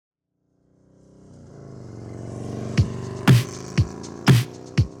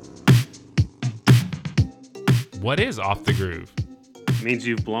What is off the groove? It means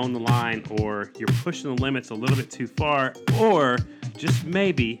you've blown the line, or you're pushing the limits a little bit too far, or just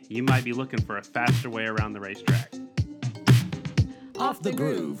maybe you might be looking for a faster way around the racetrack. Off the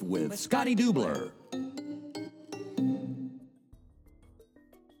Groove with Scotty Dubler.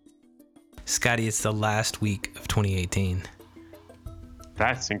 Scotty, it's the last week of 2018.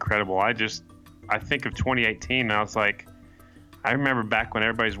 That's incredible. I think of 2018 and I was like, I remember back when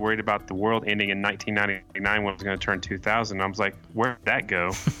everybody's worried about the world ending in 1999 when it was going to turn 2000. I was like, where'd that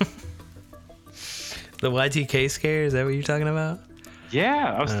go? The Y2K scare, is that what you're talking about?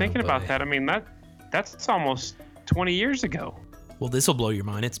 Yeah, I was thinking about that. I mean, that's almost 20 years ago. Well, this will blow your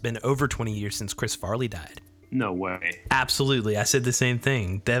mind. It's been over 20 years since Chris Farley died. No way. Absolutely. I said the same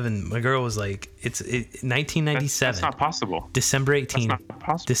thing. Devin, my girl, was like, it's 1997. That's not possible. December 18th. That's not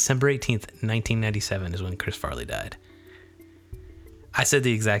possible. December 18th, 1997 is when Chris Farley died. I said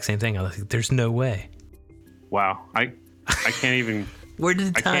the exact same thing. I was like, there's no way. Wow. I can't even. Where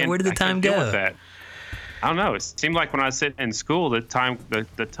did the time deal go? With that. I don't know. It seemed like when I was sitting in school,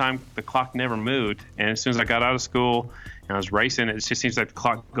 the clock never moved. And as soon as I got out of school and I was racing, it just seems like the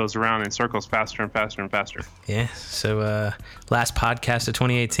clock goes around in circles faster and faster and faster. Yeah. So last podcast of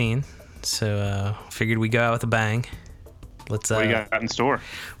 2018. So figured we'd go out with a bang. What do you got in store?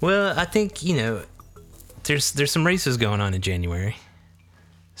 Well, I think, there's some races going on in January.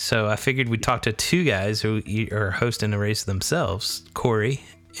 So I figured we'd talk to two guys who are hosting a race themselves, Cory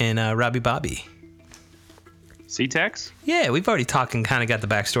and Robby Bobby. C-Tex? Yeah, we've already talked and kind of got the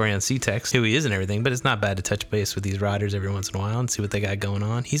backstory on C-Tex, who he is and everything, but it's not bad to touch base with these riders every once in a while and see what they got going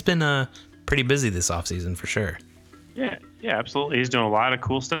on. He's been pretty busy this offseason for sure. Yeah, absolutely. He's doing a lot of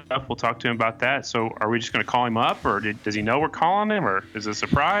cool stuff. We'll talk to him about that. So are we just going to call him up, or does he know we're calling him, or is it a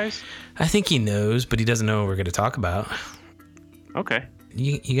surprise? I think he knows, but he doesn't know what we're going to talk about. Okay.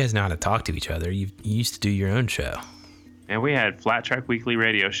 You guys know how to talk to each other. You used to do your own show. And we had Flat Track Weekly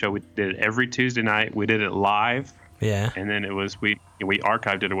Radio Show. We did it every Tuesday night. We did it live. Yeah. And then it was we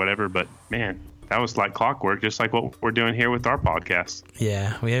archived it or whatever. But man, that was like clockwork, just like what we're doing here with our podcast.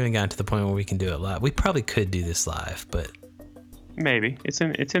 Yeah, we haven't gotten to the point where we can do it live. We probably could do this live, but maybe it's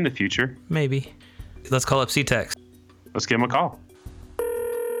in the future. Maybe. Let's call up C-Tex. Let's give him a call.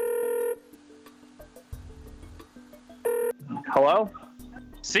 Hello?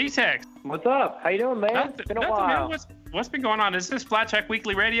 C-Tex. What's up? How you doing, man? It's been a while. Man. What's been going on? Is this Flat Track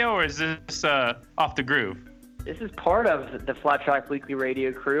Weekly Radio, or is this Off the Groove? This is part of the Flat Track Weekly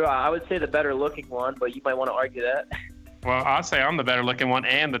Radio crew. I would say the better looking one, but you might want to argue that. Well, I'll say I'm the better looking one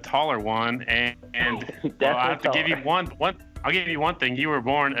and the taller one, and well, I have to give you one. I'll give you one thing. You were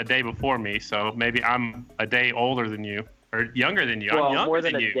born a day before me, so maybe I'm a day older than you or younger than you. Well, I'm younger more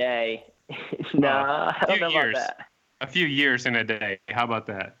than you. A day. Nah, I don't know about that. A few years in a day. How about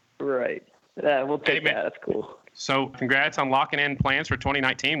that? Right. We'll take that. That's cool. So, congrats on locking in plans for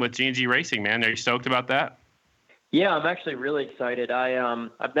 2019 with G&G Racing, man. Are you stoked about that? Yeah, I'm actually really excited.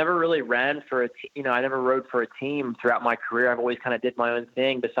 I've never really ran for I never rode for a team throughout my career. I've always kind of did my own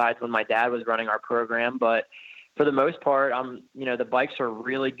thing besides when my dad was running our program. But for the most part, the bikes are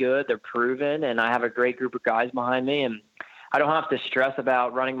really good. They're proven, and I have a great group of guys behind me, and I don't have to stress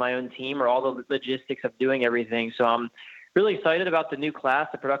about running my own team or all the logistics of doing everything. So I'm really excited about the new class,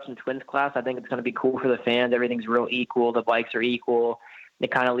 the Production Twins class. I think it's going to be cool for the fans. Everything's real equal. The bikes are equal.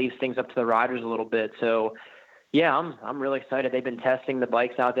 It kind of leaves things up to the riders a little bit. So yeah, I'm really excited. They've been testing the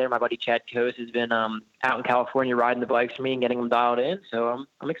bikes out there. My buddy Chad Coase has been out in California riding the bikes for me and getting them dialed in. So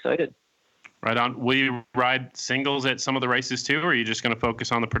I'm excited. Right on. Will you ride singles at some of the races too, or are you just going to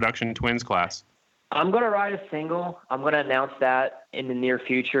focus on the Production Twins class? I'm going to ride a single. I'm going to announce that in the near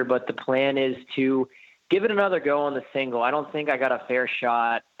future, but the plan is to give it another go on the single. I don't think I got a fair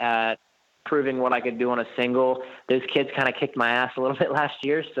shot at proving what I could do on a single. Those kids kind of kicked my ass a little bit last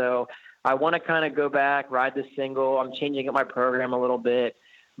year, so I want to kind of go back, ride the single. I'm changing up my program a little bit,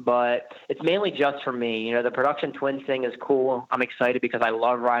 but it's mainly just for me. The Production Twins thing is cool. I'm excited because I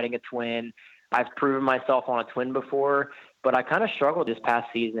love riding a twin. I've proven myself on a twin before, but I kind of struggled this past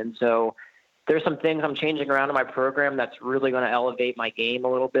season, so there's some things I'm changing around in my program that's really going to elevate my game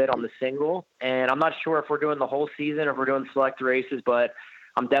a little bit on the single. And I'm not sure if we're doing the whole season or if we're doing select races, but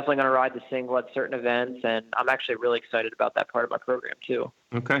I'm definitely going to ride the single at certain events. And I'm actually really excited about that part of my program too.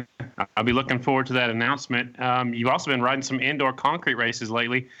 Okay. I'll be looking forward to that announcement. You've also been riding some indoor concrete races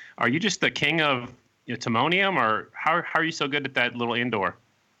lately. Are you just the king of Timonium, or how are you so good at that little indoor?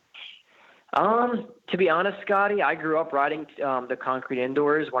 To be honest, Scotty, I grew up riding the concrete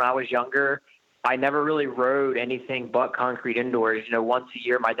indoors when I was younger. I never really rode anything but concrete indoors. Once a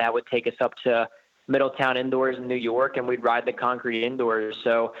year, my dad would take us up to Middletown Indoors in New York, and we'd ride the concrete indoors.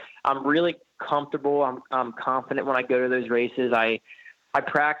 So I'm really comfortable. I'm confident when I go to those races. I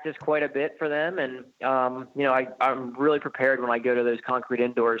practice quite a bit for them, and I'm really prepared when I go to those concrete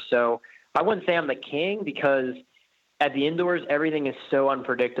indoors. So I wouldn't say I'm the king, because at the indoors, everything is so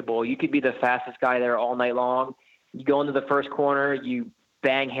unpredictable. You could be the fastest guy there all night long. You go into the first corner, you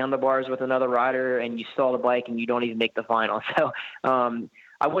bang handlebars with another rider, and you stall the bike, and you don't even make the final. So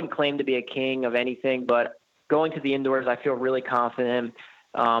I wouldn't claim to be a king of anything, but going to the indoors, I feel really confident.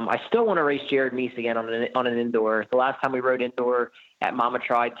 I still want to race Jared Meese again on an indoor. The last time we rode indoor at Mama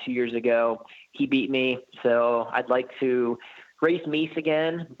Tried 2 years ago, he beat me. So I'd like to race Meese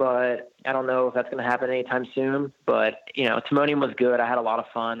again, but I don't know if that's going to happen anytime soon. But, Timonium was good. I had a lot of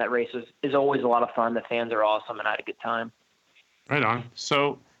fun. That race is always a lot of fun. The fans are awesome, and I had a good time. Right on.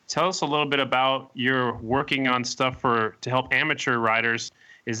 So tell us a little bit about your working on stuff to help amateur riders.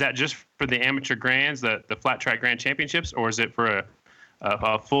 Is that just for the amateur grands, the flat track grand championships, or is it for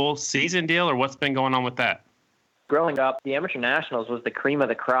a full season deal, or what's been going on with that? Growing up, the amateur nationals was the cream of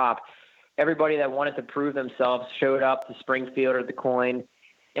the crop. Everybody that wanted to prove themselves showed up to Springfield or the Coin,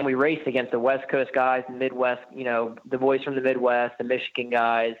 and we raced against the West Coast guys, the Midwest, the boys from the Midwest, the Michigan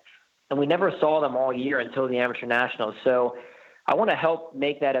guys, and we never saw them all year until the amateur nationals. So I want to help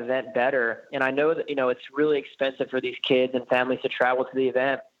make that event better. And I know that, it's really expensive for these kids and families to travel to the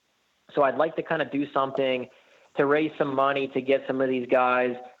event. So I'd like to kind of do something to raise some money to get some of these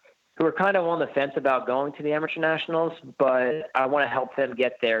guys who are kind of on the fence about going to the amateur nationals, but I want to help them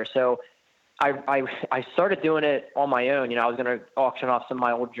get there. So I started doing it on my own. I was going to auction off some of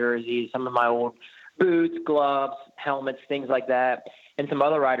my old jerseys, some of my old boots, gloves, helmets, things like that. And some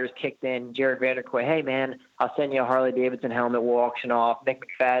other riders kicked in. Jared Vanderkoy, hey, man, I'll send you a Harley-Davidson helmet. We'll auction off. Mick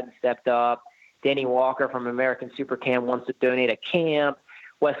McFadden stepped up. Danny Walker from American Super Cam wants to donate a camp.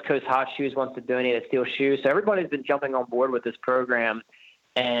 West Coast Hot Shoes wants to donate a steel shoe. So everybody's been jumping on board with this program,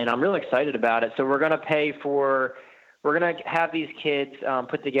 and I'm really excited about it. So we're going to have these kids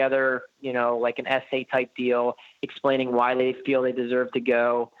put together, like an essay type deal explaining why they feel they deserve to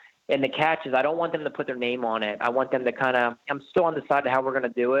go. And the catch is I don't want them to put their name on it. I want them to I'm still undecided how we're going to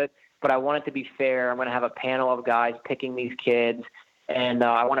do it, but I want it to be fair. I'm going to have a panel of guys picking these kids, and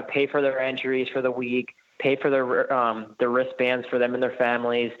I want to pay for their entries for the week, pay for their wristbands for them and their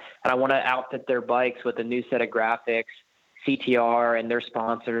families, and I want to outfit their bikes with a new set of graphics, CTR, and their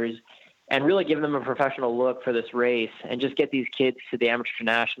sponsors, and really give them a professional look for this race and just get these kids to the amateur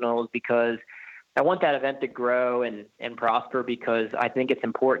nationals, because I want that event to grow and prosper, because I think it's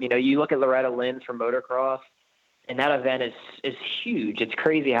important. You look at Loretta Lynn's from motocross, and that event is huge. It's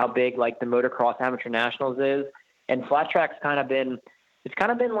crazy how big like the motocross amateur nationals is, and flat track's kind of been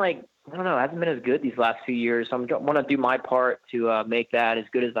like, I don't know, it hasn't been as good these last few years. So I want to do my part to make that as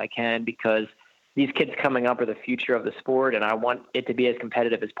good as I can, because these kids coming up are the future of the sport, and I want it to be as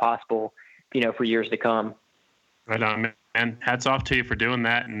competitive as possible, for years to come. Right on, man. Hats off to you for doing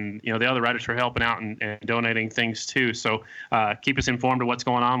that, and the other riders for helping out and donating things too. So keep us informed of what's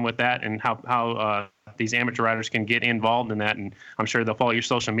going on with that and how these amateur riders can get involved in that. And I'm sure they'll follow your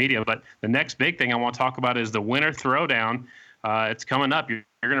social media. But the next big thing I want to talk about is the Winter Throwdown. It's coming up. You're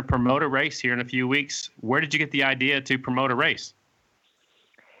going to promote a race here in a few weeks. Where did you get the idea to promote a race?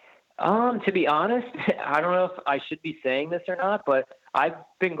 To be honest, I don't know if I should be saying this or not, but I've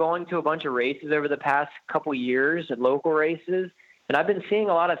been going to a bunch of races over the past couple years at local races, and I've been seeing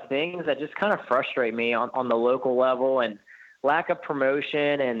a lot of things that just kind of frustrate me on the local level, and lack of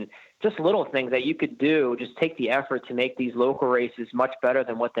promotion and just little things that you could do. Just take the effort to make these local races much better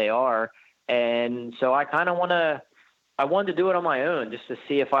than what they are. And so I wanted to do it on my own, just to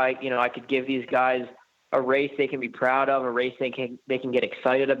see if I could give these guys a race they can be proud of, a race they can get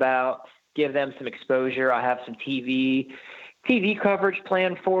excited about, give them some exposure. I have some TV coverage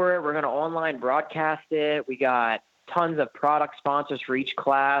planned for it. We're going to online broadcast it. We got tons of product sponsors for each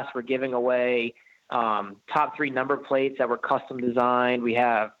class. We're giving away top 3 number plates that were custom designed. We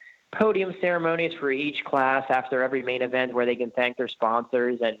have podium ceremonies for each class after every main event where they can thank their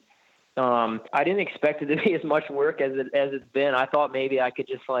sponsors. And I didn't expect it to be as much work as it's been. I thought maybe I could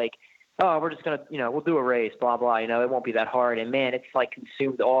just we're just going to, we'll do a race, blah, blah, it won't be that hard. And man, it's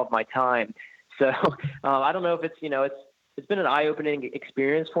consumed all of my time. So I don't know if it's been an eye-opening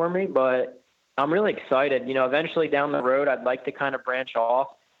experience for me, but I'm really excited. Eventually down the road, I'd like to kind of branch off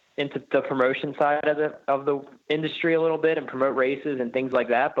into the promotion side of the industry a little bit and promote races and things like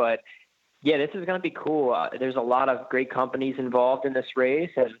that. But yeah, this is going to be cool. There's a lot of great companies involved in this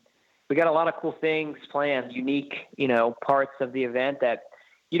race, and we got a lot of cool things planned, unique, parts of the event that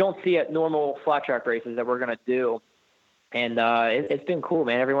you don't see at normal flat track races that we're going to do. And it's been cool,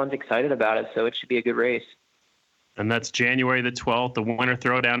 man. Everyone's excited about it, so it should be a good race. And that's January the 12th, the Winter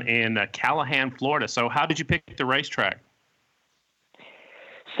Throwdown in Callahan, Florida. So how did you pick the racetrack?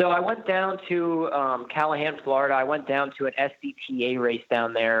 So I went down to Callahan, Florida. I went down to an SDTA race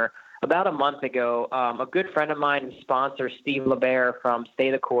down there about a month ago. A good friend of mine, sponsor Steve LeBear from Stay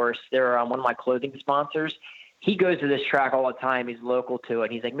the Course, they're one of my clothing sponsors. He goes to this track all the time. He's local to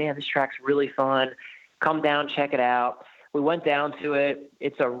it. He's like, man, this track's really fun. Come down, check it out. We went down to it.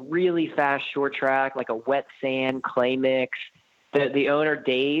 It's a really fast short track, like a wet sand clay mix. The owner,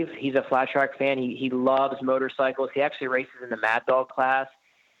 Dave, he's a flat track fan. He loves motorcycles. He actually races in the Mad Dog class.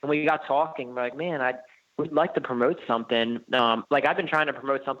 And we got talking, we're like, man, I would like to promote something. Like I've been trying to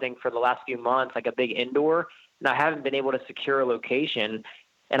promote something for the last few months, like a big indoor, and I haven't been able to secure a location.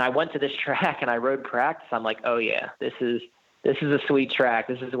 And I went to this track and I rode practice. I'm like, oh yeah, this is a sweet track.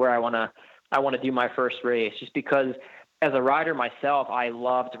 This is where I want to do my first race, just because as a rider myself, I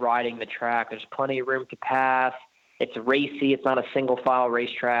loved riding the track. There's plenty of room to pass. It's racy. It's not a single file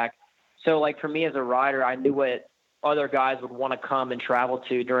racetrack. So like for me as a rider, I knew what other guys would want to come and travel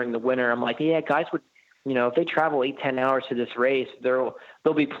to during the winter. I'm like, yeah, guys would, if they travel 8-10 hours to this race, they'll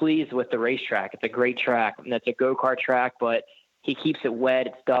be pleased with the racetrack. It's a great track, and it's a go-kart track, but he keeps it wet,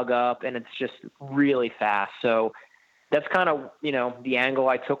 it's dug up, and it's just really fast. So that's kind of, the angle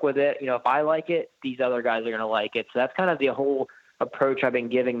I took with it. If I like it, these other guys are going to like it. So that's kind of the whole approach I've been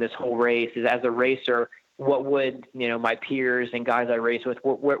giving this whole race is, as a racer, what would, my peers and guys I race with,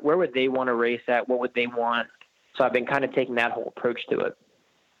 where would they want to race at? What would they want? So I've been kind of taking that whole approach to it.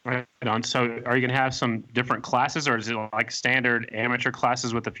 Right on. So are you going to have some different classes, or is it like standard amateur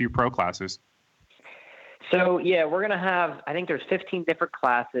classes with a few pro classes? So, yeah, we're going to have, I think there's 15 different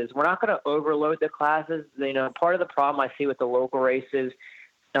classes. We're not going to overload the classes. Part of the problem I see with the local races,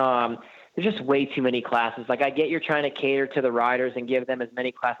 there's just way too many classes. Like, I get you're trying to cater to the riders and give them as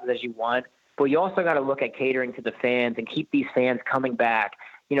many classes as you want, but you also got to look at catering to the fans and keep these fans coming back.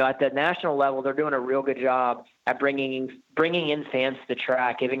 At the national level, they're doing a real good job at bringing in fans to the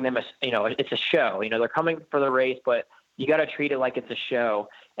track, giving them it's a show. They're coming for the race, but you got to treat it like it's a show.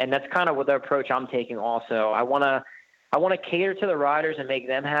 And that's kind of what the approach I'm taking also. I want to cater to the riders and make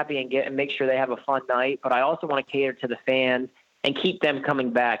them happy and make sure they have a fun night, but I also want to cater to the fans and keep them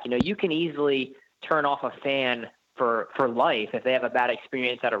coming back. You can easily turn off a fan for life if they have a bad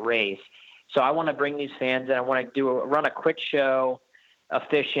experience at a race. So I want to bring these fans in. I want to run a quick show,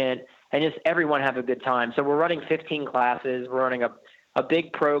 efficient, and just everyone have a good time. So we're running 15 classes. We're running a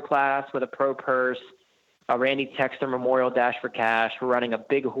big pro class with a pro purse, a Randy Texter Memorial Dash for Cash. We're running a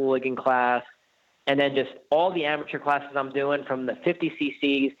big hooligan class, and then just all the amateur classes I'm doing from the 50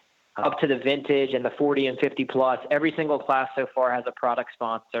 cc's up to the vintage and the 40 and 50 plus. Every single class so far has a product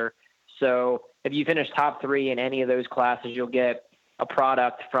sponsor. So if you finish top 3 in any of those classes, you'll get a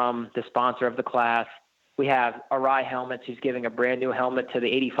product from the sponsor of the class. We have Arai Helmets, who's giving a brand new helmet to the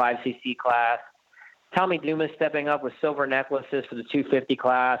 85cc class. Tommy Dumas stepping up with silver necklaces for the 250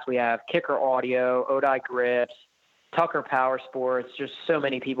 class. We have Kicker Audio, Odai Grips, Tucker Power Sports. Just so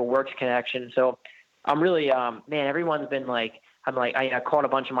many people, Works Connection. So I'm really, everyone's been like, I called a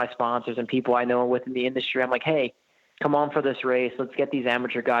bunch of my sponsors and people I know within the industry. I'm like, hey, come on for this race. Let's get these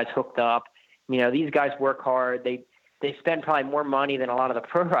amateur guys hooked up. These guys work hard. They spend probably more money than a lot of the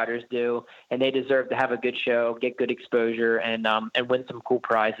pro riders do, and they deserve to have a good show, get good exposure, and win some cool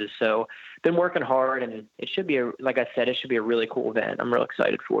prizes. So been working hard, and it should be, like I said, it should be a really cool event. I'm real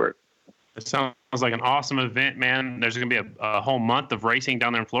excited for it. It sounds like an awesome event, man. There's going to be a whole month of racing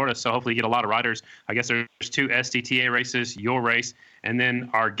down there in Florida, so hopefully you get a lot of riders. I guess there's 2 SDTA races, your race, and then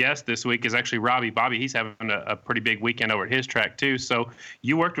our guest this week is actually Robby Bobby. He's having a pretty big weekend over at his track, too. So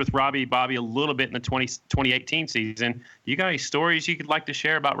you worked with Robby Bobby a little bit in the 2018 season. You got any stories you could like to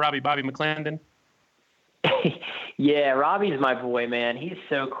share about Robby Bobby McLendon? Yeah, Robbie's my boy, man. He's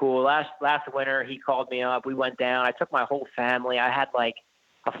so cool. Last winter, he called me up. We went down. I took my whole family. I had like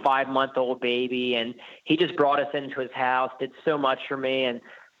a 5-month-old baby, and he just brought us into his house, did so much for me. And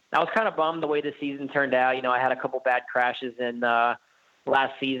I was kind of bummed the way the season turned out. I had a couple bad crashes in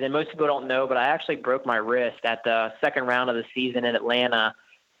last season. Most people don't know, but I actually broke my wrist at the second round of the season in Atlanta.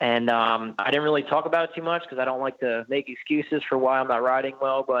 And I didn't really talk about it too much because I don't like to make excuses for why I'm not riding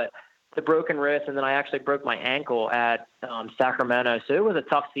well, but the broken wrist, and then I actually broke my ankle at Sacramento. So it was a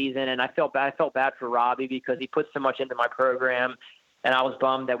tough season, and I felt bad for Robby because he put so much into my program. And I was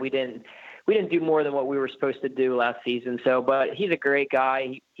bummed that we didn't do more than what we were supposed to do last season. So, but he's a great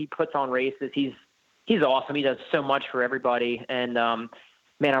guy. He puts on races. He's awesome. He does so much for everybody. And man,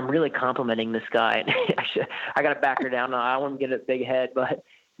 I'm really complimenting this guy. I got to back her down. I don't want to get a big head, but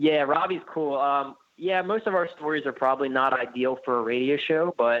yeah, Robbie's cool. yeah, most of our stories are probably not ideal for a radio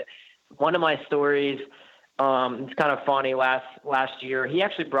show, but one of my stories, it's kind of funny. Last year, he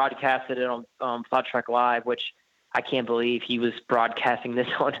actually broadcasted it on Flat Track Live, which I can't believe he was broadcasting this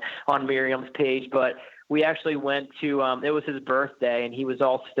on Miriam's page. But we actually went to it was his birthday, and he was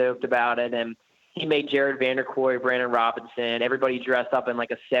all stoked about it. And he made Jared Vanderkoy, Brandon Robinson, everybody dressed up in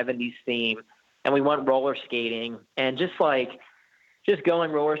like a 70s theme, and we went roller skating and just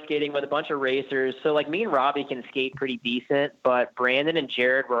going roller skating with a bunch of racers. So like me and Robby can skate pretty decent, but Brandon and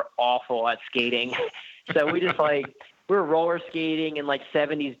Jared were awful at skating. So we just we were roller skating in like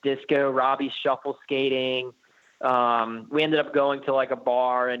 70s disco, Robby shuffle skating. We ended up going to like a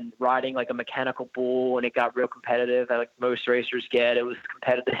bar and riding like a mechanical bull, and it got real competitive. Like most racers get, it was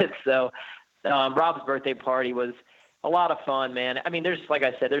competitive. So Rob's birthday party was a lot of fun, man. I mean, like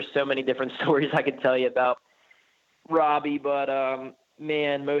I said, there's so many different stories I could tell you about Robby, but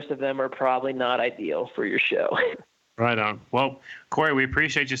man, most of them are probably not ideal for your show. Right on. Well, Cory, we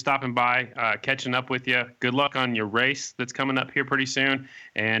appreciate you stopping by, catching up with you. Good luck on your race that's coming up here pretty soon.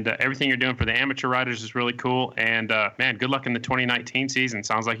 And everything you're doing for the amateur riders is really cool. And, man, good luck in the 2019 season.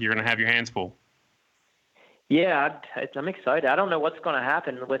 Sounds like you're going to have your hands full. Yeah, I'm excited. I don't know what's going to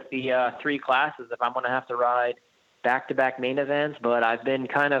happen with the 3 classes, if I'm going to have to ride back-to-back main events, but I've been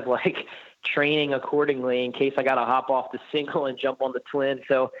kind of like training accordingly in case I got to hop off the single and jump on the twin.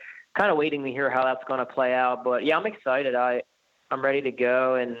 So kind of waiting to hear how that's going to play out. But yeah, I'm excited. I'm ready to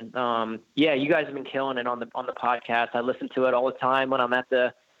go. And yeah, you guys have been killing it on the podcast. I listen to it all the time when I'm at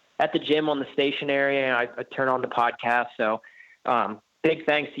the gym on the station area. I turn on the podcast. So big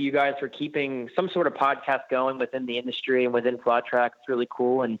thanks to you guys for keeping some sort of podcast going within the industry and within Flat Track. It's really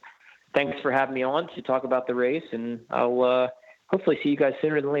cool. And thanks for having me on to talk about the race. And I'll hopefully see you guys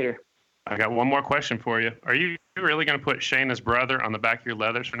sooner than later. I got one more question for you. Are you really going to put Shayna's brother on the back of your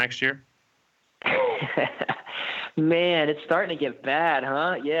leathers for next year? Man, it's starting to get bad,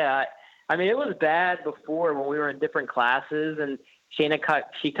 huh? Yeah. I mean, it was bad before when we were in different classes, and she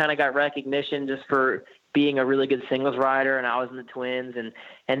kind of got recognition just for being a really good singles rider, and I was in the twins. And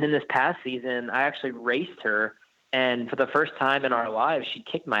then this past season, I actually raced her, and for the first time in our lives, she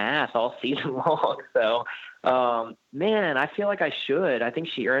kicked my ass all season long. So, man, I feel like I should. I think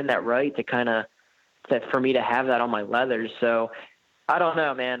she earned that right for me to have that on my leathers. So I don't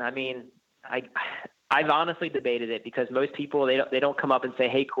know, man. I mean, I've honestly debated it because most people, they don't come up and say,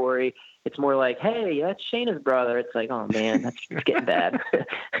 "Hey, Cory." It's more like, "Hey, that's Shayna's brother." It's like, oh man, that's getting bad.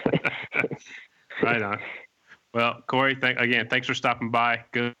 Right on. Well, Cory, thanks for stopping by.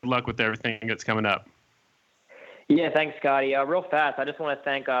 Good luck with everything that's coming up. Yeah, thanks, Scotty. Real fast, I just want to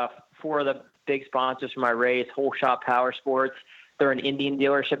thank 4 of the big sponsors for my race, Whole Shot Power Sports. They're an Indian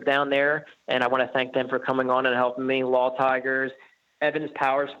dealership down there, and I want to thank them for coming on and helping me. Law Tigers, Evans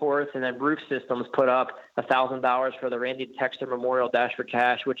Power Sports, and then Roof Systems put up $1,000 for the Randy Texter Memorial Dash for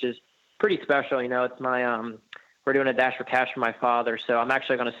Cash, which is pretty special. You know, it's my we're doing a Dash for Cash for my father, so I'm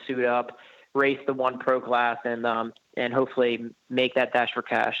actually going to suit up, race the 1 pro class, and hopefully make that Dash for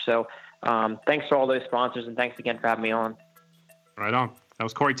Cash. So thanks for all those sponsors, and thanks again for having me on. Right on. That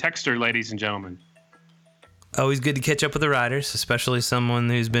was Cory Texter, ladies and gentlemen. Always good to catch up with the riders, especially someone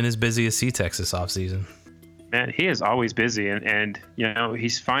who's been as busy as C-Tex this offseason. Man, he is always busy, and you know,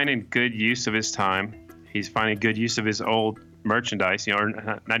 he's finding good use of his time. He's finding good use of his old merchandise, or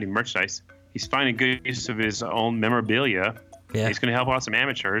not even merchandise. He's finding good use of his own memorabilia. Yeah. He's going to help out some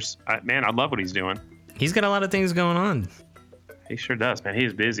amateurs. Man, I love what he's doing. He's got a lot of things going on. He sure does, man. He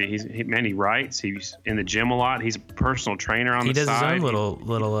is busy. He writes. He's in the gym a lot. He's a personal trainer on the side. He does his own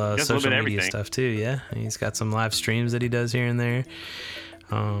little social media stuff too. Yeah, he's got some live streams that he does here and there.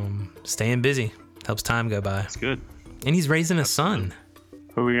 Staying busy helps time go by. That's good. And he's raising a son.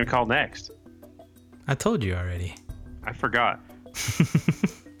 Who are we gonna call next? I told you already. I forgot.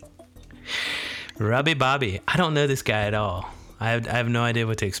 Robby Bobby. I don't know this guy at all. I have no idea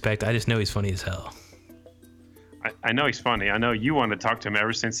what to expect. I just know he's funny as hell. I know he's funny. I know you wanted to talk to him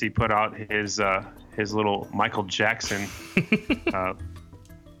ever since he put out his little Michael Jackson.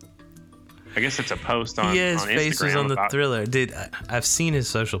 I guess it's a post on his Instagram. face was on the Thriller. Dude, I've seen his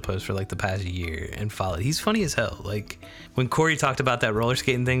social posts for like the past year and followed. He's funny as hell. Like when Cory talked about that roller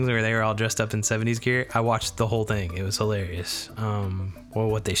skating thing where they were all dressed up in 70s gear, I watched the whole thing. It was hilarious. Or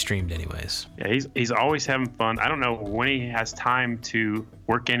what they streamed anyways. Yeah, he's always having fun. I don't know when he has time to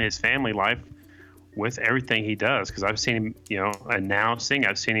work in his family life with everything he does, because I've seen him, announcing.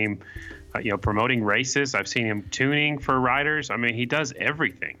 I've seen him, promoting races. I've seen him tuning for riders. I mean, he does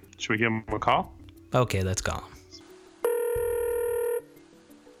everything. Should we give him a call? Okay, let's call him.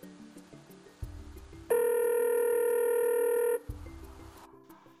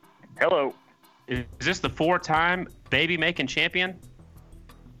 Hello. Is this the 4-time baby making champion?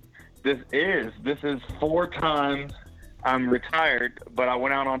 This is 4 times. I'm retired, but I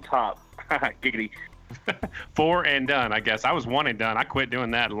went out on top. Giggity. 4 and done, I guess. I was 1 and done. I quit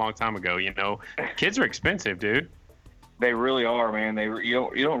doing that a long time ago. Kids are expensive, dude. They really are, man.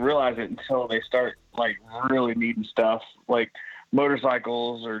 You don't realize it until they start like really needing stuff, like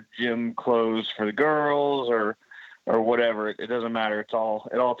motorcycles or gym clothes for the girls or whatever. It doesn't matter. It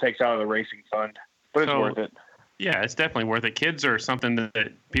all takes out of the racing fund, but it's worth it. Yeah, it's definitely worth it. Kids are something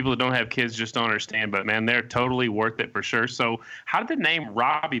that people that don't have kids just don't understand, but man, they're totally worth it for sure. So how did the name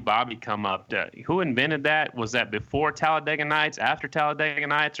Robby Bobby come up? Who invented that? Was that before Talladega Nights, after Talladega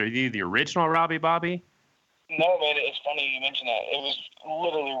Nights, or the original Robby Bobby? No, man, it's funny you mentioned that. It was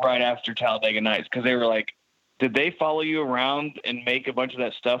literally right after Talladega Nights, because they were like, did they follow you around and make a bunch of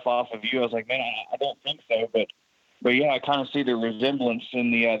that stuff off of you? I was like, man, I don't think so, but yeah, I kind of see the resemblance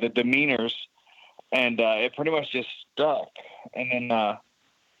in the demeanors. And it pretty much just stuck. And then,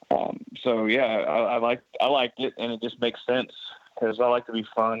 so yeah, I liked it, and it just makes sense because I like to be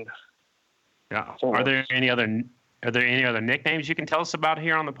fun. Yeah. Are there any other nicknames you can tell us about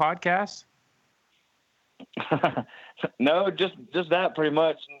here on the podcast? No, just that pretty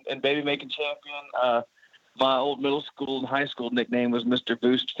much. And baby making champion. My old middle school and high school nickname was Mr.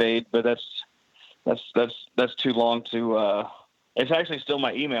 Boost Fade, but that's too long to. It's actually still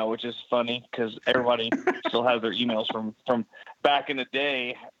my email, which is funny because everybody still has their emails from back in the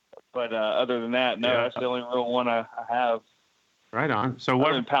day. But other than that, no, that's the only real one I have. Right on. So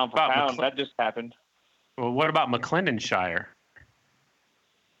what about pound for pound? That just happened. Well, what about McLendon Shire?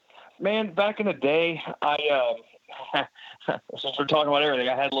 Man, back in the day, I since we're talking about everything,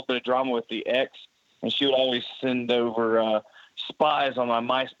 I had a little bit of drama with the ex, and she would always send over spies on my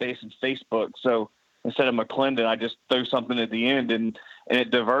MySpace and Facebook. So instead of McLendon, I just threw something at the end, and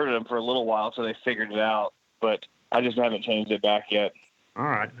it diverted them for a little while, so they figured it out. But I just haven't changed it back yet. All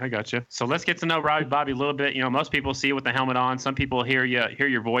right, I got you. So let's get to know Robby Bobby a little bit. Most people see you with the helmet on. Some people hear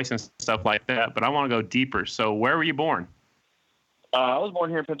your voice and stuff like that. But I want to go deeper. So where were you born? I was born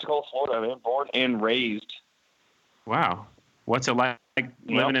here in Pensacola, Florida. Man. Born and raised. Wow. What's it like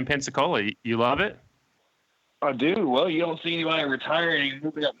living in Pensacola? You love it? I do. Well, you don't see anybody retiring and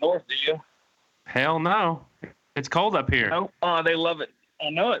moving up north, do you? Hell no. It's cold up here. No, they love it. I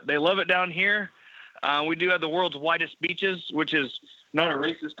know it. They love it down here. We do have the world's whitest beaches, which is not a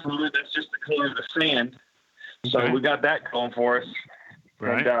racist color. That's just the color of the sand. Okay. So we got that going for us.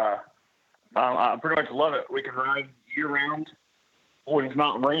 Right. And I pretty much love it. We can ride year-round when it's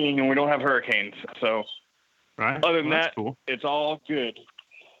not raining and we don't have hurricanes. So right. Other than that, cool. It's all good.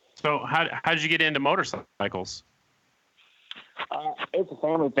 So how did you get into motorcycles? It's a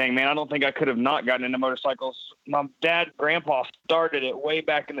family thing, man. I don't think I could have not gotten into motorcycles. My dad and grandpa started it way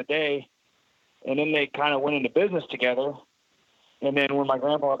back in the day, and then they kind of went into business together. And then when my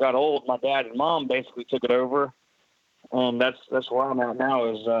grandpa got old, my dad and mom basically took it over. And that's where I'm at now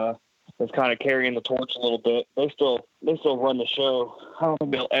is kind of carrying the torch a little bit. They still run the show. I don't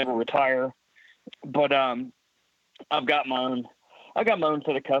think they'll ever retire. But I've got my own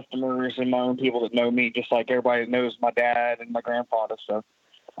set of customers and my own people that know me, just like everybody knows my dad and my grandfather. So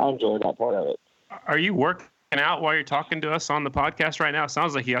I enjoy that part of it. Are you working out while you're talking to us on the podcast right now? It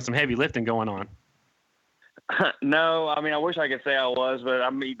sounds like you got some heavy lifting going on. No, I mean, I wish I could say I was, but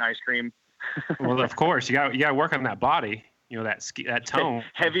I'm eating ice cream. Well, of course, you got to work on that body. That tone.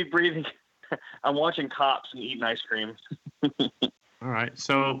 Heavy breathing. I'm watching Cops and eating ice cream. All right,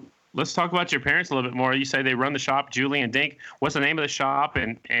 so let's talk about your parents a little bit more. You say they run the shop, Julie and Dink. What's the name of the shop?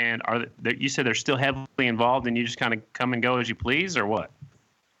 And you said they're still heavily involved, and you just kind of come and go as you please, or what?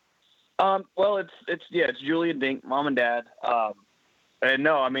 Well, it's Julie and Dink, mom and dad. And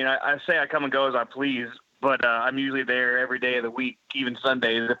no, I mean, I say I come and go as I please, but I'm usually there every day of the week, even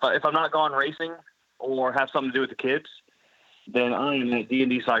Sundays. If I'm not gone racing or have something to do with the kids, then I am at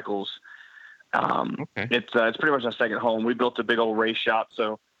D&D Cycles. Okay. It's pretty much my second home. We built a big old race shop,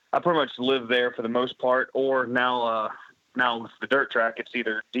 so I pretty much live there for the most part. Or now with the dirt track, it's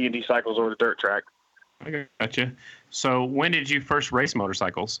either D&D Cycles or the dirt track. I gotcha. So when did you first race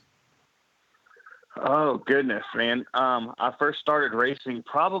motorcycles? Oh goodness, man! I first started racing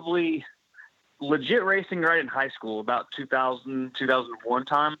probably legit racing right in high school, about 2000, 2001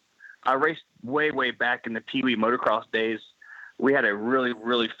 time. I raced way back in the Pee Wee motocross days. We had a really,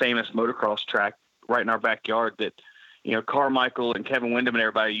 really famous motocross track right in our backyard that, Carmichael and Kevin Windham and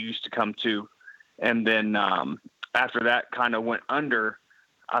everybody used to come to. And then after that kind of went under,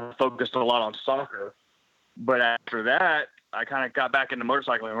 I focused a lot on soccer. But after that, I kind of got back into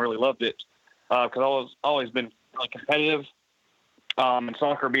motorcycling and really loved it because I've always been really competitive. And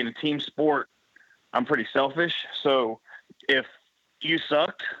soccer being a team sport, I'm pretty selfish. So if you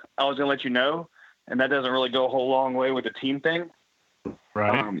sucked, I was going to let you know. And that doesn't really go a whole long way with the team thing.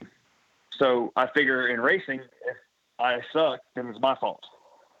 Right. So I figure in racing, if I suck, then it's my fault.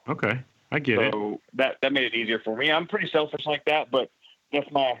 Okay. I get it. So that made it easier for me. I'm pretty selfish like that, but that's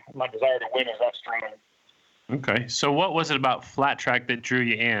my desire to win is that strong. Okay. So what was it about flat track that drew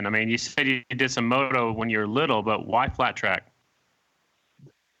you in? I mean, you said you did some moto when you were little, but why flat track?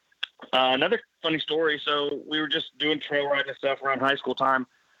 Another funny story. So we were just doing trail riding and stuff around high school time,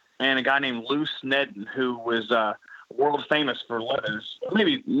 and a guy named Lou Snedden, who was world famous for leathers,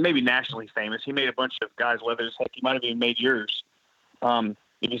 maybe nationally famous. He made a bunch of guys' leathers. Heck, he might have even made yours.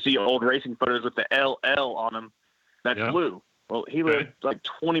 If you see old racing photos with the LL on them, that's Lou. Well, he lived like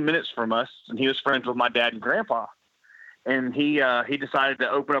 20 minutes from us, and he was friends with my dad and grandpa. And he decided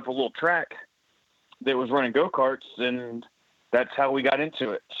to open up a little track that was running go-karts, and that's how we got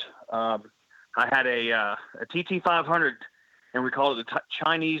into it. I had a TT 500, and we called it the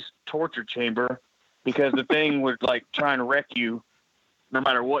Chinese torture chamber because the thing would like try and wreck you no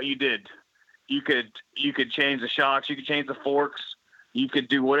matter what you did. You could change the shocks, you could change the forks, you could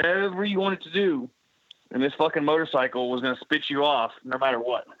do whatever you wanted to do, and this fucking motorcycle was going to spit you off no matter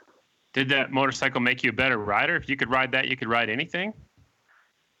what. Did that motorcycle make you a better rider? If you could ride that, you could ride anything?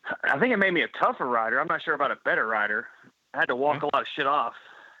 I think it made me a tougher rider. I'm not sure about a better rider. I had to walk a lot of shit off.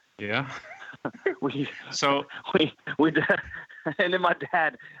 Yeah. we did. And then my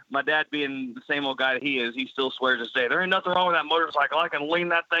dad being the same old guy that he is, he still swears to say, there ain't nothing wrong with that motorcycle. I can lean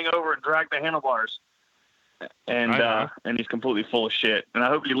that thing over and drag the handlebars. And he's completely full of shit. And I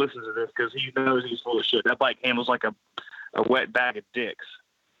hope he listens to this because he knows he's full of shit. That bike handles like a wet bag of dicks.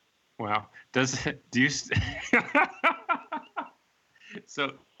 Wow.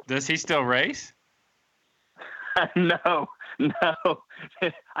 So does he still race? No.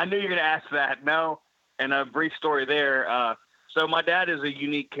 I knew you were going to ask that. No. And a brief story there. So my dad is a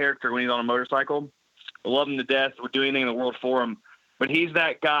unique character when he's on a motorcycle. I love him to death. Would do anything in the world for him. But he's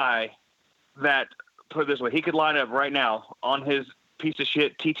that guy that, put it this way, he could line up right now on his piece of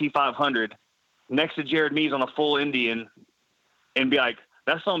shit TT 500 next to Jared Mees on a full Indian and be like,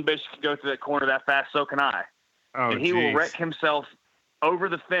 that son of a bitch can go through that corner that fast, so can I. Oh, and he will wreck himself over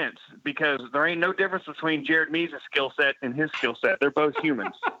the fence because there ain't no difference between Jared Mees' skill set and his skill set. They're both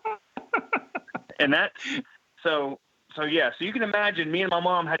humans. And that, so you can imagine me and my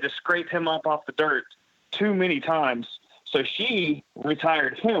mom had to scrape him up off the dirt too many times. So she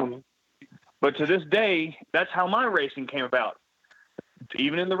retired him. But to this day, that's how my racing came about.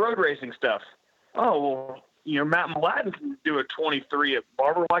 Even in the road racing stuff. Oh, well, Matt McLendon can do a 23 at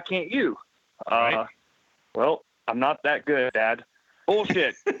Barber. Why can't you? Right. Well, I'm not that good, Dad.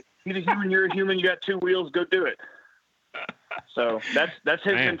 Bullshit. He's a human. You're a human. You got two wheels. Go do it. So that's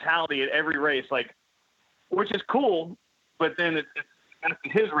his mentality at every race, like, which is cool. But then it's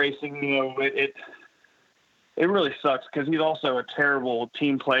his racing. It really sucks because he's also a terrible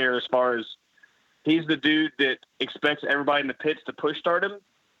team player as far as he's the dude that expects everybody in the pits to push start him,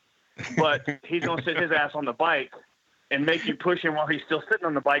 but he's going to sit his ass on the bike and make you push him while he's still sitting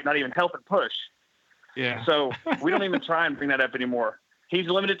on the bike, not even helping push. Yeah. So we don't even try and bring that up anymore. He's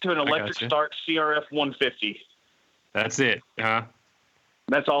limited to an electric start CRF 150. That's it, huh?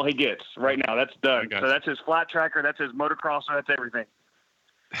 That's all he gets right now. That's done. So that's his flat tracker. That's his motocrosser. That's everything.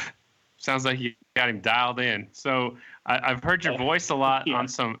 Sounds like you got him dialed in. So I've heard your voice a lot on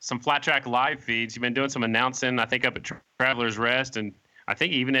some flat track live feeds. You've been doing some announcing, I think, up at Travelers Rest, and I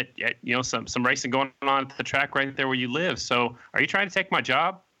think even at some racing going on at the track right there where you live. So are you trying to take my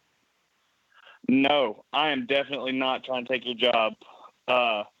job? No, I am definitely not trying to take your job.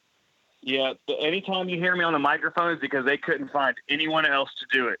 Anytime you hear me on the microphone is because they couldn't find anyone else to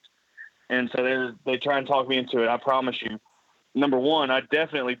do it. And so they try and talk me into it. I promise you. Number one, I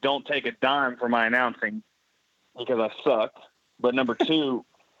definitely don't take a dime for my announcing because I suck. But number two,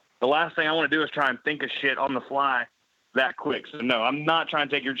 the last thing I want to do is try and think of shit on the fly that quick. So no, I'm not trying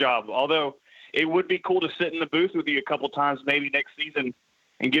to take your job. Although it would be cool to sit in the booth with you a couple times, maybe next season,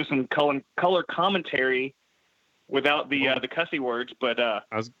 and give some color commentary without the cussy words. But I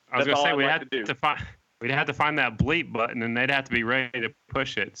was going to say we'd have to find that bleep button, and they'd have to be ready to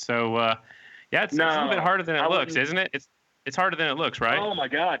push it. So it's a little bit harder than it looks, isn't it? It's harder than it looks, right? Oh my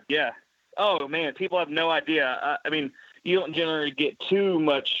God, yeah. Oh man, people have no idea. I mean, you don't generally get too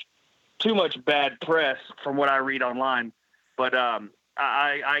much bad press from what I read online, but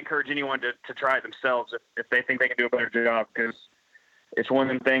I encourage anyone to try it themselves if they think they can do a better job, because it's one of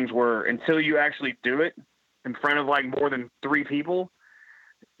them things where until you actually do it in front of like more than 3 people,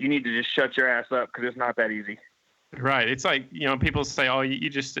 you need to just shut your ass up because it's not that easy. Right. It's like, people say, oh, you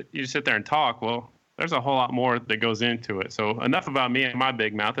just sit there and talk. Well, there's a whole lot more that goes into it. So enough about me and my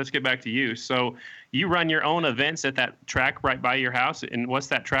big mouth. Let's get back to you. So you run your own events at that track right by your house. And what's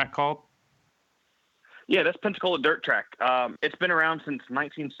that track called? Yeah, that's Pensacola Dirt Track. It's been around since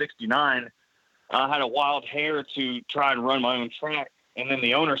 1969. I had a wild hair to try and run my own track. And then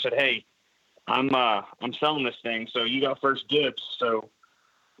the owner said, hey, I'm selling this thing, so you got first dibs. So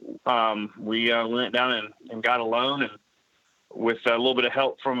we went down and got a loan, and with a little bit of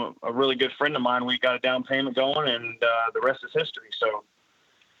help from a really good friend of mine, we got a down payment going, and the rest is history. So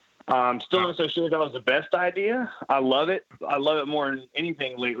I'm still not so sure that was the best idea. I love it. I love it more than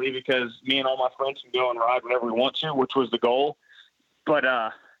anything lately because me and all my friends can go and ride whenever we want to, which was the goal. But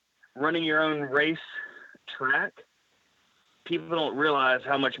running your own race track, people don't realize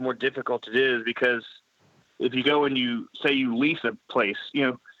how much more difficult it is, because if you go and you say you lease a place,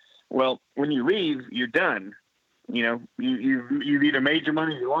 well, when you leave, you're done. You've either made your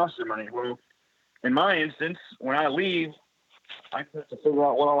money or you lost your money. Well, in my instance, when I leave, I have to figure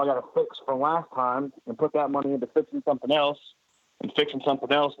out what all I got to fix from last time and put that money into fixing something else and fixing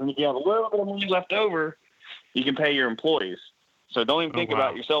something else. And if you have a little bit of money left over, you can pay your employees. So don't even think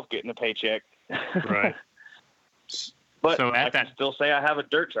about yourself getting a paycheck. Right. But so I can still say I have a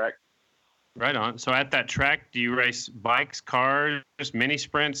dirt track. Right on. So at that track, do you race bikes, cars, mini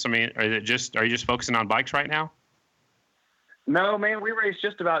sprints? I mean, are you just focusing on bikes right now? No, man, we race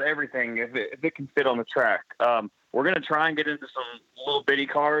just about everything if it can fit on the track. We're going to try and get into some little bitty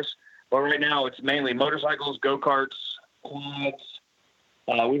cars, but right now it's mainly motorcycles, go-karts, quads.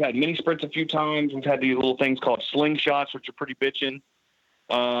 We've had mini sprints a few times. We've had these little things called slingshots, which are pretty bitchin'.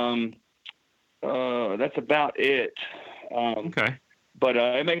 That's about it. Okay. But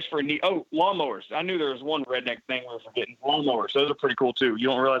it makes for a neat. Oh, lawnmowers. I knew there was one redneck thing we were forgetting. Lawnmowers. Those are pretty cool, too. You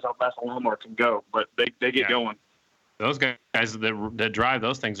don't realize how fast a lawnmower can go, but they get going. Those guys that drive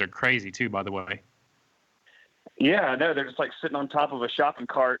those things are crazy, too, by the way. Yeah, I know. They're just like sitting on top of a shopping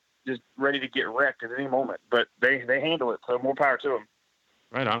cart, just ready to get wrecked at any moment. But they handle it, so more power to them.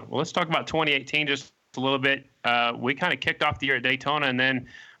 Right on. Well, let's talk about 2018 just a little bit. We kind of kicked off the year at Daytona, and then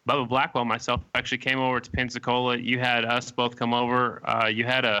Bubba Blackwell and myself actually came over to Pensacola. You had us both come over. You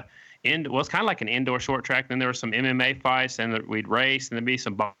had it's kind of like an indoor short track. Then there were some MMA fights, and we'd race, and there'd be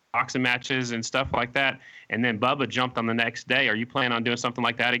some boxing matches and stuff like that. And then Bubba jumped on the next day. Are you planning on doing something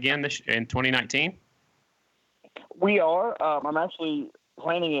like that again in 2019? We are. I'm actually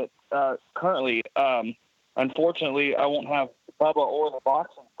planning it currently. Unfortunately, I won't have Bubba or the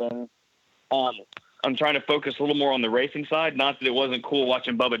boxing thing. I'm trying to focus a little more on the racing side. Not that it wasn't cool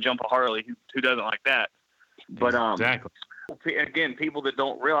watching Bubba jump a Harley. Who doesn't like that? But exactly. Again, people that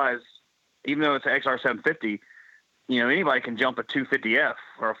don't realize, even though it's an XR750, anybody can jump a 250F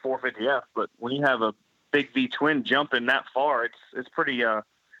or a 450F. But when you have a big V twin jumping that far, it's pretty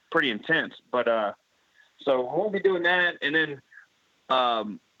intense. But so we'll be doing that, and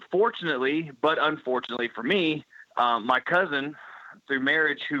then fortunately, but unfortunately for me, my cousin through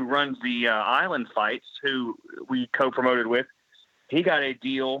marriage, who runs the Island Fights, who we co-promoted with, he got a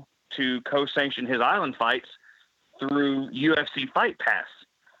deal to co-sanction his Island Fights through UFC Fight Pass.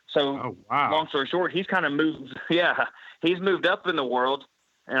 So, long story short, he's kind of moved. Yeah, he's moved up in the world,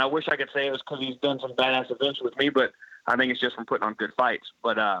 and I wish I could say it was because he's done some badass events with me, but I think it's just from putting on good fights.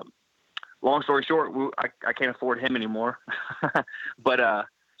 But long story short, I can't afford him anymore. But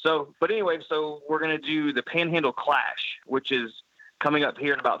anyway, so we're gonna do the Panhandle Clash, which is coming up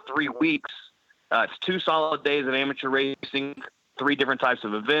here in about 3 weeks. It's 2 solid days of amateur racing, 3 different types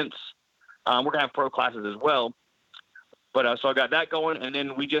of events. We're going to have pro classes as well. But so I got that going, and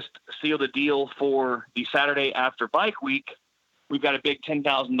then we just sealed a deal for the Saturday after Bike Week. We've got a big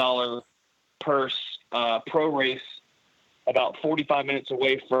 $10,000 purse pro race about 45 minutes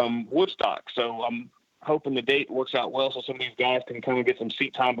away from Woodstock. So I'm hoping the date works out well so some of these guys can come and get some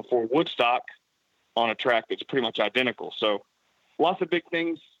seat time before Woodstock on a track that's pretty much identical. So lots of big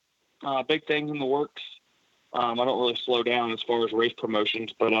things in the works. I don't really slow down as far as race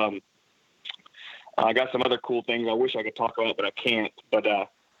promotions, but I got some other cool things I wish I could talk about, but I can't. But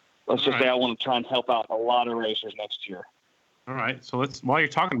let's just say I want to try and help out a lot of racers next year. All right. So while you're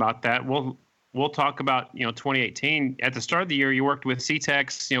talking about that, we'll talk about 2018. At the start of the year, you worked with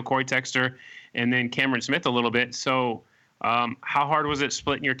C-Tex, Cory Texter, and then Cameron Smith a little bit. So how hard was it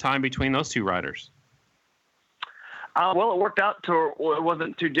splitting your time between those 2 riders? Well, it worked out it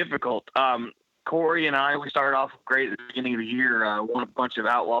wasn't too difficult. Cory and I, we started off great at the beginning of the year, won a bunch of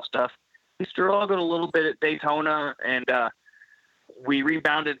outlaw stuff. We struggled a little bit at Daytona, and we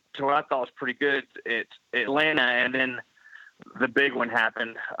rebounded to what I thought was pretty good at Atlanta, and then the big one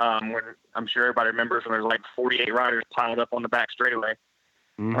happened, when I'm sure everybody remembers when there was like 48 riders piled up on the back straightaway.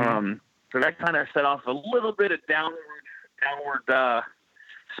 Mm-hmm. So that kind of set off a little bit of downward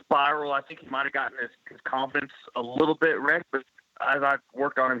spiral. I think he might have gotten his confidence a little bit wrecked, but as I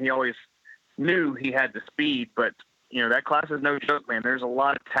worked on him, he always knew he had the speed. But that class is no joke, man. There's a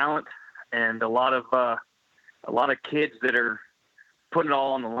lot of talent and a lot of kids that are putting it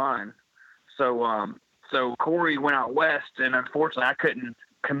all on the line. So Cory went out west, and unfortunately, I couldn't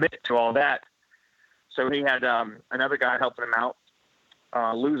commit to all that. So he had another guy helping him out,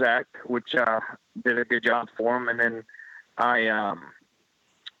 Luzak, which did a good job for him. And then I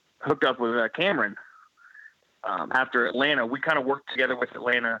hooked up with Cameron after Atlanta. We kind of worked together with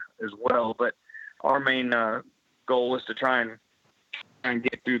Atlanta as well, but our main goal was to try and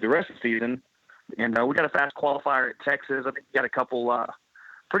get through the rest of the season. And we got a fast qualifier at Texas. I think we got a couple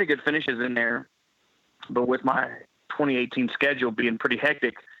pretty good finishes in there. But with my 2018 schedule being pretty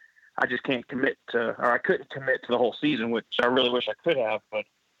hectic, I just can't commit to, or I couldn't commit to the whole season, which I really wish I could have. But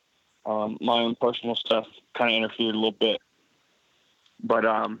my own personal stuff kind of interfered a little bit. But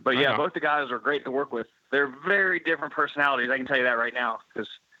yeah, both the guys are great to work with. They're very different personalities. I can tell you that right now, because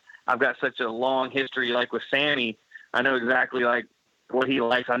I've got such a long history. Like with Sammy, I know exactly like what he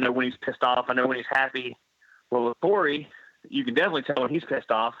likes. I know when he's pissed off. I know when he's happy. Well, with Cory, you can definitely tell when he's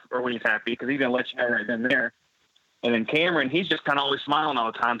pissed off or when he's happy, because he's gonna let you know right then and there. And then Cameron, he's just kind of always smiling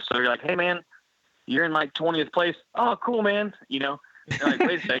all the time. So you're like, hey man, you're in like 20th place. Oh, cool, man. You're like,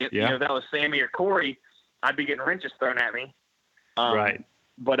 wait a second. Yeah. If that was Sammy or Cory, I'd be getting wrenches thrown at me. Right.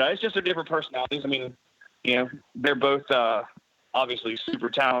 But it's just a different personalities. I mean, they're both obviously super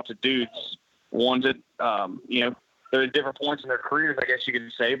talented dudes. One's at, they're at different points in their careers, I guess you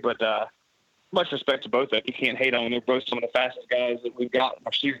could say. But much respect to both of them. You can't hate on them. They're both some of the fastest guys that we've got in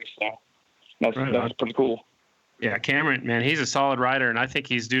our series now. That's pretty cool. Yeah, Cameron, man, he's a solid rider, and I think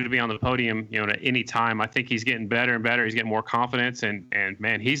he's due to be on the podium, at any time. I think he's getting better and better. He's getting more confidence, and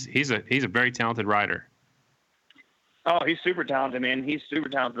man, he's a very talented rider. Oh, he's super talented, man. He's super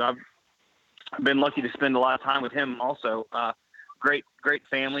talented. I've been lucky to spend a lot of time with him also. Great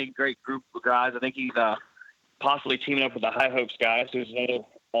family, great group of guys. I think he's possibly teaming up with the High Hopes guys, who's another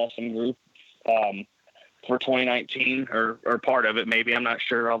awesome group for 2019, or part of it maybe. I'm not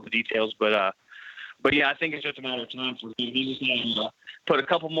sure all the details, but yeah, I think it's just a matter of time for him. He's just going to put a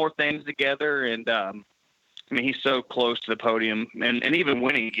couple more things together, and I mean, he's so close to the podium, and even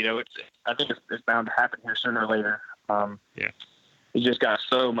winning. I think it's bound to happen here sooner or later. Yeah, he's just got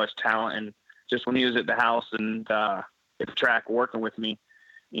so much talent, and just when he was at the house and at the track working with me,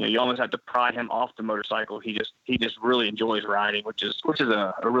 you almost have to pry him off the motorcycle. He just really enjoys riding, which is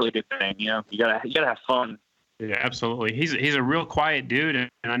a really good thing. You gotta have fun. Yeah, absolutely. He's a real quiet dude, and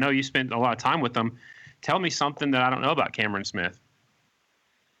I know you spent a lot of time with him. Tell me something that I don't know about Cameron Smith.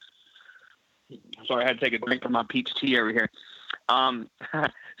 Sorry, I had to take a drink from my peach tea over here.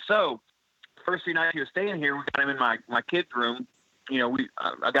 So first few nights he was staying here, we got him in my kids' room.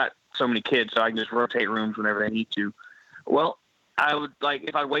 I got so many kids, so I can just rotate rooms whenever I need to. Well, I would, like,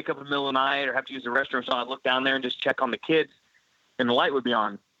 if I wake up in the middle of the night or have to use the restroom, so I'd look down there and just check on the kids, and the light would be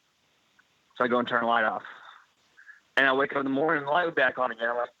on. So I go and turn the light off. And I wake up in the morning and the light would be back on again.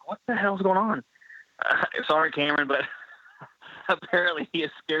 I'm like, what the hell's going on? Sorry, Cameron, but apparently he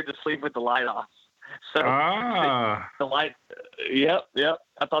is scared to sleep with the light off. So the light, yep.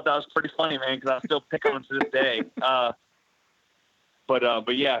 I thought that was pretty funny, man, because I still pick on him to this day.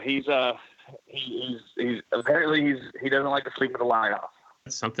 But yeah, he's apparently he doesn't like to sleep with the light off.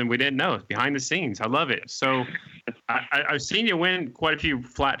 That's something we didn't know. It's behind the scenes. I love it. So I've seen you win quite a few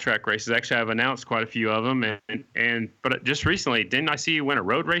flat track races. Actually, I've announced quite a few of them. But just recently, didn't I see you win a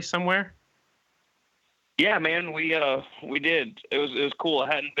road race somewhere? Yeah, man, we did. It was cool.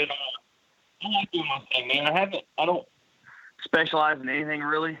 I hadn't been I like doing my thing, man. I don't specialize in anything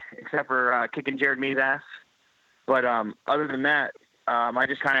really, except for kicking Jared Mee's ass. But other than that, I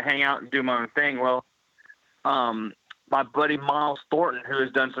just kind of hang out and do my own thing. Well, my buddy Miles Thornton, who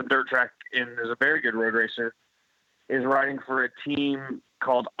has done some dirt track and is a very good road racer, is riding for a team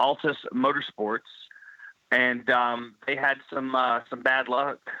called Altus Motorsports, and they had some bad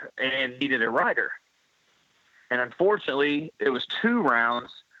luck and needed a rider. And unfortunately, it was 2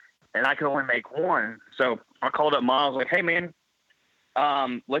 rounds, and I could only make 1. So I called up Miles, like, hey, man,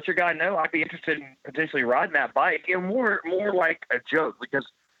 let your guy know I'd be interested in potentially riding that bike. More like a joke, because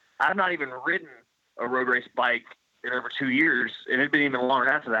I've not even ridden a road race bike in over 2 years, and it'd been even longer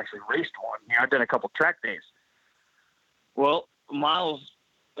than that since I actually raced one. I've done a couple track days. Well, Miles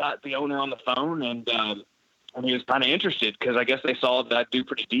got the owner on the phone, and he was kind of interested, because I guess they saw that I'd do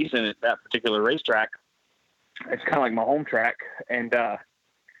pretty decent at that particular racetrack. It's kind of like my home track, and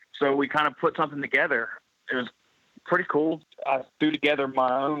so we kind of put something together. It was pretty cool. I threw together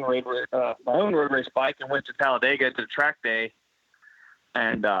my own road race bike and went to Talladega to the track day,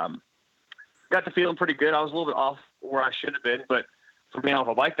 and got to feeling pretty good. I was a little bit off where I should have been, but for being off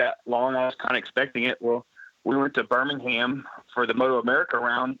a bike that long, I was kind of expecting it. Well, we went to Birmingham for the Moto America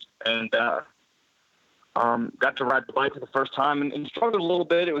round, and got to ride the bike for the first time and struggled a little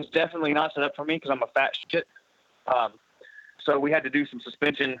bit. It was definitely not set up for me because I'm a fat shit. So we had to do some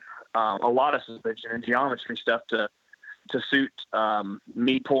suspension, a lot of suspension and geometry stuff to suit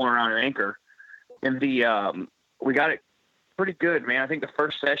me pulling around an anchor. And we got it pretty good, man. I think the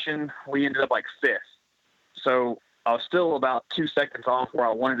first session we ended up like 5th. So I was still about 2 seconds off where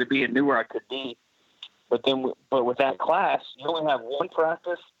I wanted to be and knew where I could be. But with that class, you only have 1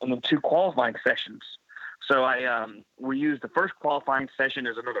 practice and then 2 qualifying sessions. So we used the first qualifying session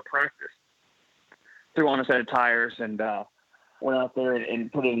as another practice. Threw on a set of tires and went out there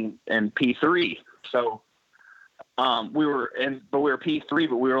and put in P3. So we were P3,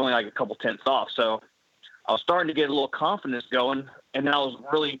 but we were only like a couple tenths off. So I was starting to get a little confidence going, and then I was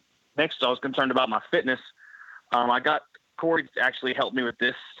concerned about my fitness. I got Cory to actually help me with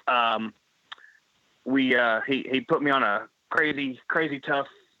this. He put me on a crazy tough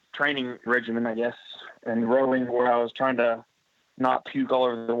training regimen, I guess, and rowing where I was trying to not puke all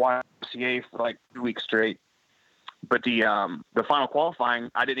over the YMCA for like 2 weeks straight. But the final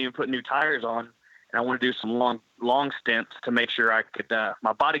qualifying, I didn't even put new tires on, and I wanted to do some long stints to make sure I could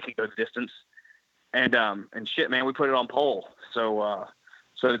my body could go the distance. And shit, man, we put it on pole. So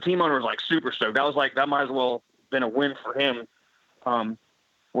the team owner was like super stoked. That might as well have been a win for him.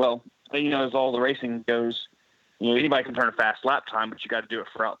 Well, as all the racing goes, anybody can turn a fast lap time, but you got to do it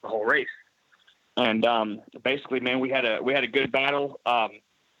throughout the whole race. And basically, man, we had a good battle.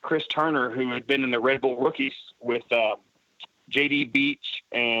 Chris Turner, who had been in the Red Bull Rookies with J.D. Beach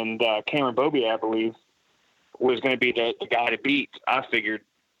and Cameron Bobby, I believe, was going to be the guy to beat, I figured.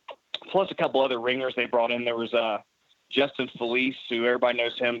 Plus a couple other ringers they brought in. There was Justin Felice, who everybody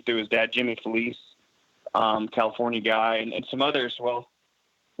knows him through his dad, Jimmy Felice, California guy, and some others. Well,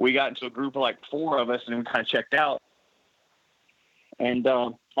 we got into a group of like 4 of us and we kind of checked out. And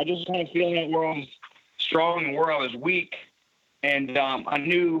I just kind of feeling out where I was strong and where I was weak. And I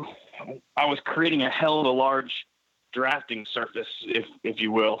knew I was creating a hell of a large drafting surface, if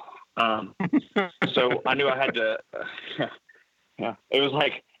you will. So I knew I had to. Yeah, it was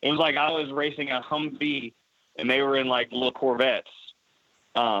like I was racing a Humvee, and they were in like little Corvettes.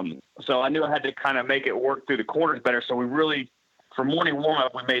 So I knew I had to kind of make it work through the corners better. So we really, for morning warm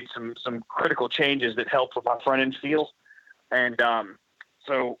up, we made some critical changes that helped with my front end feel. And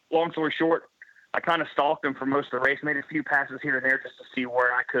so long story short, I kind of stalked him for most of the race, made a few passes here and there just to see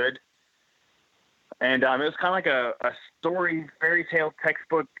where I could. And it was kind of like a story, fairy tale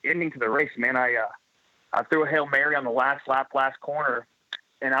textbook ending to the race, man. I threw a Hail Mary on the last lap, last corner,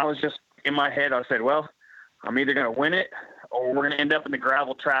 and I was just in my head, I said, well, I'm either going to win it or we're going to end up in the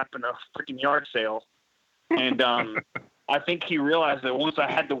gravel trap in a freaking yard sale. And I think he realized that once I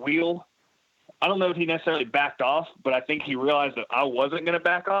had the wheel, I don't know if he necessarily backed off, but I think he realized that I wasn't going to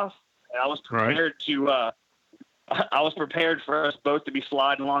back off. And I was prepared I was prepared for us both to be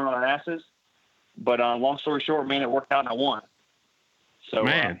sliding along on our asses. But long story short, man, it worked out and I won. So,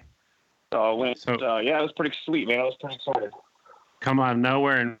 man. So I went, yeah, it was pretty sweet, man. I was pretty excited. Come out of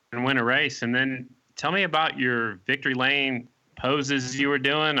nowhere and win a race. And then tell me about your victory lane poses you were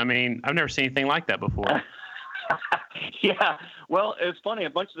doing. I mean, I've never seen anything like that before. Yeah. Well, it's funny. A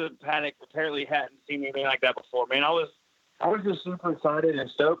bunch of the paddock apparently hadn't seen anything like that before, man. I was just super excited and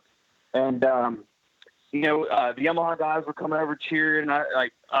stoked. And, the Yamaha guys were coming over cheering.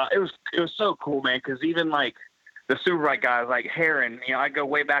 It was so cool, man. Cause even like the Superbike guys like Heron, I go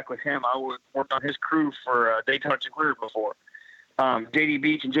way back with him. I worked on his crew for Daytona 200 before. J.D.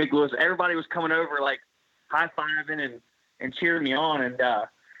 Beach and Jake Lewis, everybody was coming over like high-fiving and cheering me on. And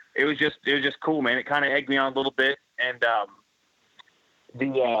it was just cool, man. It kind of egged me on a little bit. And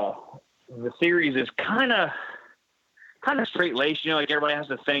the series is kind of straight-laced, like everybody has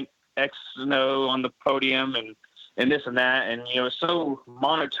to thank X and O on the podium and this and that. And, it's so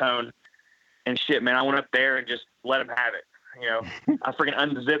monotone and shit, man. I went up there and just let them have it. I freaking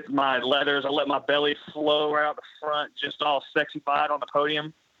unzipped my leathers. I let my belly flow right out the front, just all sexified on the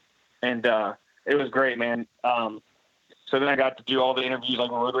podium. And it was great, man. So then I got to do all the interviews on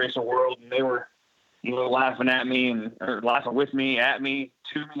the Road Racing World, and they were, laughing at me or laughing with me, at me,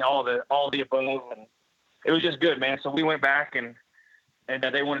 to me, all the above. And it was just good, man. So we went back and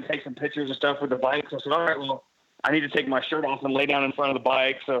they wanted to take some pictures and stuff with the bike. So I said, all right, well, I need to take my shirt off and lay down in front of the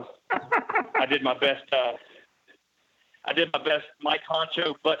bike. So I did my best Mike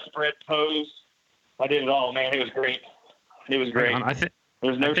Honcho butt spread pose I did it all, man. It was great. It was great.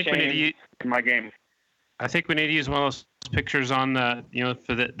 There's no shame in my game. I think we need to use one of those pictures on the,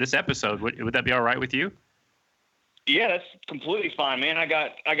 for this episode. Would that be all right with you? Yeah, that's completely fine, man. I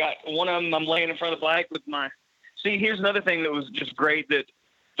got one of them. I'm laying in front of the bike with my. See, here's another thing that was just great that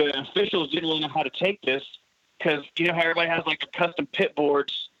the officials didn't really know how to take this, because you know how everybody has like the custom pit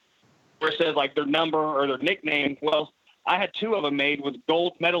boards where it says like their number or their nickname. Well, I had 2 of them made with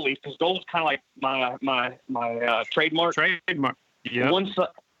gold metal leaf, because gold's kind of like my trademark. Yeah.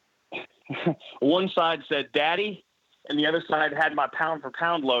 One side said Daddy, and the other side had my pound for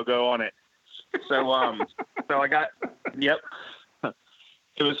pound logo on it. So so I got, yep.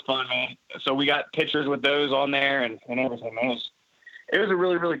 It was fun, man. So we got pictures with those on there and everything, man. It was a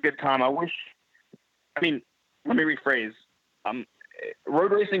really, really good time. Let me rephrase.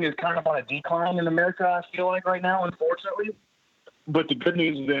 Road racing is kind of on a decline in America, I feel like, right now, unfortunately. But the good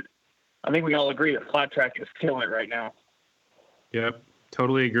news is that I think we all agree that flat track is killing it right now. Yep,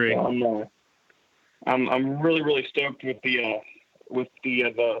 totally agree. I'm really, really stoked with the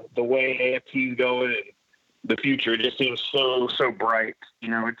way AFT is going and the future. It just seems so bright. You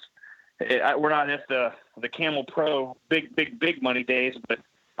know, we're not at the Camel Pro big money days, but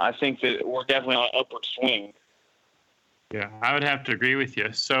I think that we're definitely on an upward swing. Yeah, I would have to agree with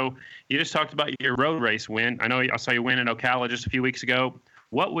you. So you just talked about your road race win. I know I saw you win in Ocala just a few weeks ago.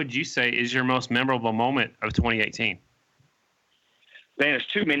 What would you say is your most memorable moment of 2018? Man, there's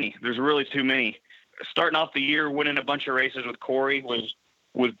too many. There's really too many. Starting off the year winning a bunch of races with Cory was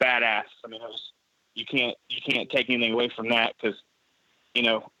badass. I mean, you can't take anything away from that, because you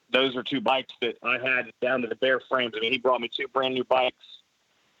know those are 2 bikes that I had down to the bare frames. I mean, he brought me 2 brand new bikes,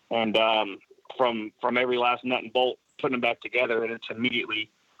 and from every last nut and bolt, putting them back together, and it's immediately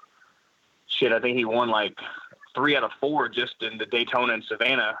shit. I think he won like 3 out of 4 just in the Daytona and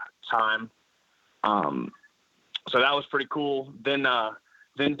Savannah time. So that was pretty cool. Then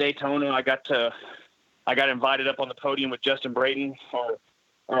Daytona, I got invited up on the podium with Justin Brayton,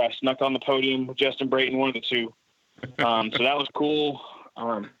 or I snuck on the podium with Justin Brayton, one of the 2. So that was cool.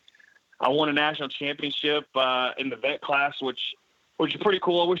 I won a national championship in the vet class, which is pretty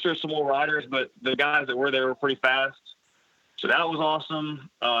cool. I wish there were some more riders, but the guys that were there were pretty fast. So that was awesome.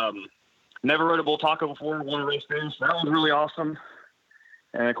 Never rode a Bull Taco before, won a race there, so that was really awesome.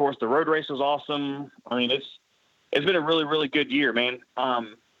 And of course, the road race was awesome. I mean, it's been a really, really good year, man.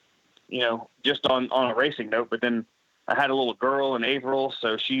 You know, just on a racing note, but then I had a little girl in April,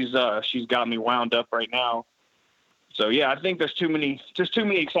 so she's got me wound up right now. So yeah, I think there's too many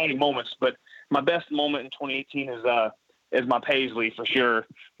exciting moments, but my best moment in 2018 is my Paisley for sure.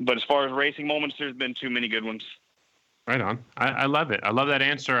 But as far as racing moments, there's been too many good ones. Right on. I love it. I love that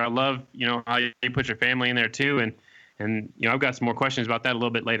answer. I love, how you put your family in there too. And I've got some more questions about that a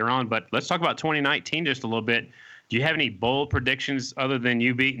little bit later on, but let's talk about 2019 just a little bit. Do you have any bold predictions other than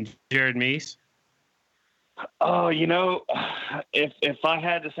you beating Jared Meese? Oh, if I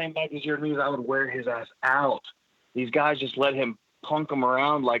had the same bike as Jared Meese, I would wear his ass out. These guys just let him punk him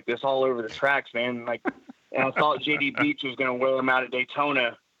around like this all over the tracks, man. Like, and I thought JD Beach was going to wear him out at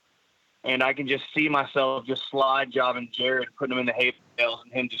Daytona. And I can just see myself just slide jobbing Jared, putting him in the hay bales,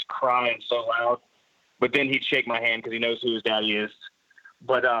 and him just crying so loud. But then he'd shake my hand because he knows who his daddy is.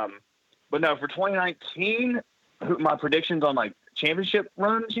 But no, for 2019, my predictions on like championship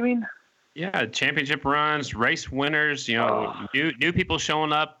runs, you mean? Yeah, championship runs, race winners. New people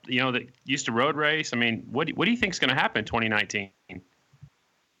showing up. That used to road race. I mean, what do you think is going to happen in 2019?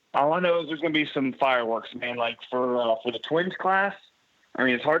 All I know is there's going to be some fireworks, man. Like for the twins class. I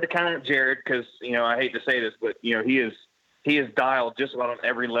mean, it's hard to count out Jared because, I hate to say this, but, he is dialed just about on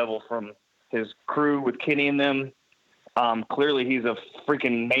every level from his crew with Kenny and them. Clearly, he's a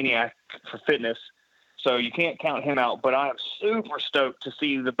freaking maniac for fitness, so you can't count him out. But I am super stoked to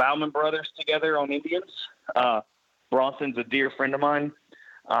see the Bauman brothers together on Indians. Bronson's a dear friend of mine.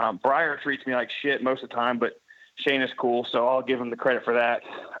 Breyer treats me like shit most of the time, but Shane is cool, so I'll give him the credit for that.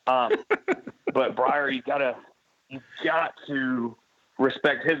 But Breyer, you got to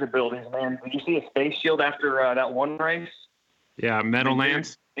respect his abilities, man. Did you see his face shield after that one race? Yeah,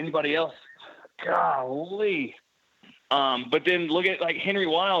 Meadowlands. Anybody else? Golly. But then look at like Henry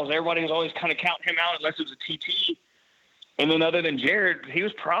Wiles. Everybody was always kind of counting him out unless it was a TT. And then other than Jared, he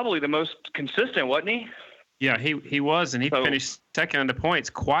was probably the most consistent, wasn't he? Yeah, he was, and he finished second in the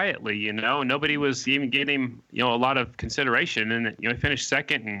points quietly. Nobody was even getting him, a lot of consideration, and he finished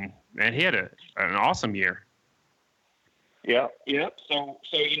second, and he had an awesome year. Yeah. So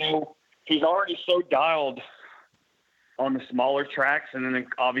he's already so dialed on the smaller tracks, and then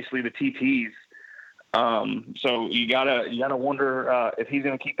obviously the TTs. So you gotta wonder if he's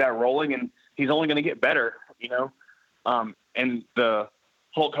gonna keep that rolling. And he's only going to get better, and the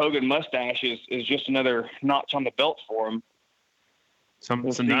Hulk Hogan mustache is just another notch on the belt for him.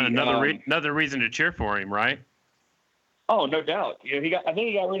 Another reason to cheer for him, right? Oh, no doubt. I think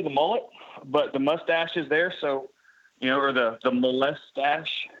he got rid of the mullet, but the mustache is there. So, or the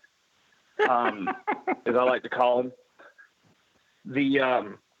molestache, as I like to call him.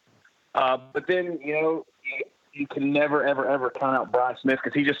 But then, you can never, ever, ever count out Brian Smith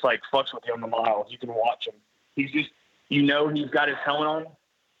because he just like fucks with you on the miles. You can watch him. He's just, he's got his helmet on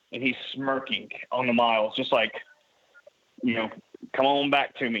and he's smirking on the miles, just like, come on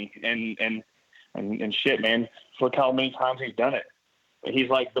back to me. And shit, man, look how many times he's done it. He's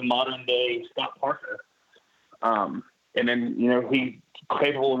like the modern day Scott Parker. And then, he's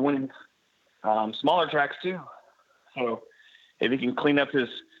capable of winning smaller tracks too. So if he can clean up his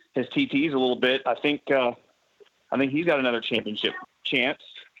TTs a little bit, I think he's got another championship chance.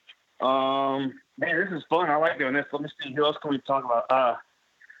 Man, this is fun. I like doing this. Let me see. Who else can we talk about?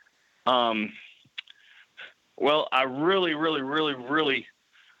 Well, I really, really, really, really,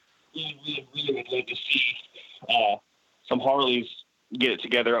 really would like to see some Harleys get it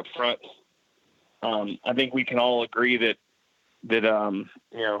together up front. I think we can all agree that they're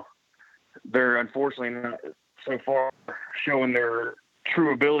unfortunately not so far showing their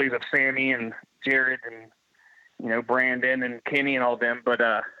true abilities of Sammy and Jared and Brandon and Kenny and all them. But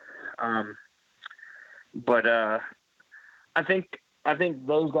I think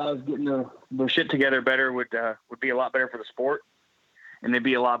those guys getting their shit together better would be a lot better for the sport, and they'd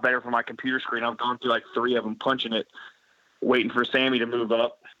be a lot better for my computer screen. I've gone through like 3 of them punching it, waiting for Sammy to move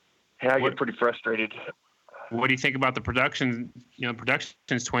up. And I get pretty frustrated. What do you think about the production's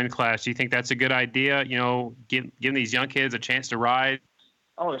twin class? Do you think that's a good idea? Giving these young kids a chance to ride.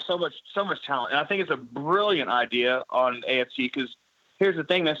 Oh, there's so much talent, and I think it's a brilliant idea on AFT because here's the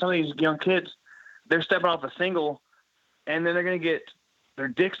thing, man. Some of these young kids, they're stepping off a single, and then they're going to get their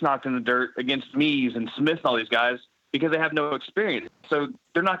dicks knocked in the dirt against Mees and Smith and all these guys because they have no experience. So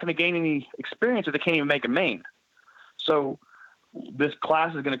they're not going to gain any experience if they can't even make a main. So this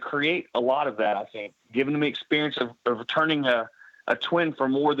class is going to create a lot of that, I think, giving them the experience of turning a twin for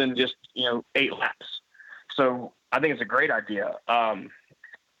more than just 8 laps. So I think it's a great idea. And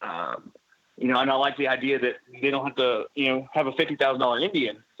I like the idea that they don't have to have a $50,000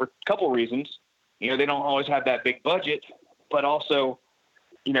 Indian for a couple of reasons. They don't always have that big budget, but also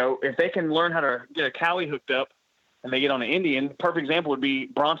if they can learn how to get a Cowie hooked up and they get on an Indian, perfect example would be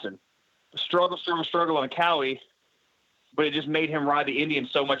Bronson. Struggle on a Cowie, but it just made him ride the Indian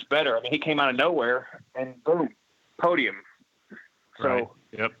so much better. I mean, he came out of nowhere and boom, podium. So, right.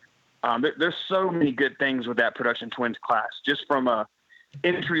 Yep. There's so many good things with that production twins class, just from a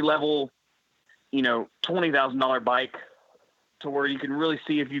entry level, $20,000 bike to where you can really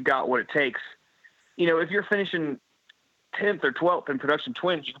see if you got what it takes. If you're finishing 10th or 12th in production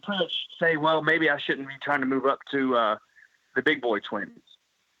twins, you can pretty much say, well, maybe I shouldn't be trying to move up to the big boy twins.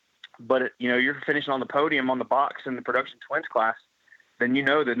 But, you're finishing on the podium on the box in the production twins class, then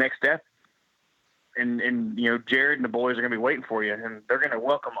the next step. And Jared and the boys are going to be waiting for you, and they're going to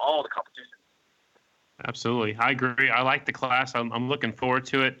welcome all the competition. Absolutely. I agree. I like the class. I'm looking forward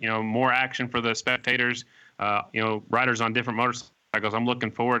to it. More action for the spectators, riders on different motorcycles. I'm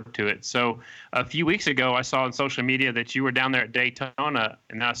looking forward to it. So a few weeks ago, I saw on social media that you were down there at Daytona,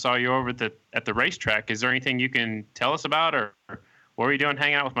 and I saw you over at the racetrack. Is there anything you can tell us about, or what were you doing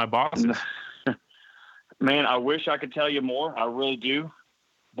hanging out with my bosses? Man, I wish I could tell you more. I really do.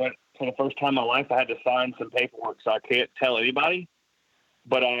 But for the first time in my life, I had to sign some paperwork, so I can't tell anybody.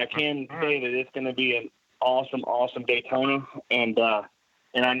 But I can say that it's going to be an awesome, awesome Daytona. And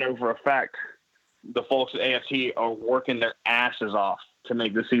I know for a fact the folks at AFT are working their asses off to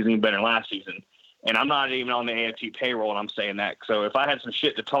make this season even better than last season. And I'm not even on the AFT payroll, and I'm saying that. So if I had some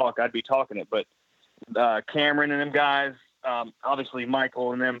shit to talk, I'd be talking it. But Cameron and them guys, obviously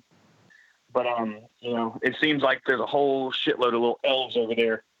Michael and them. But, it seems like there's a whole shitload of little elves over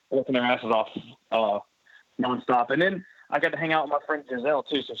there working their asses off nonstop. And then I got to hang out with my friend Giselle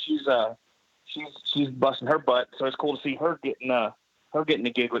too. So she's busting her butt. So it's cool to see her getting a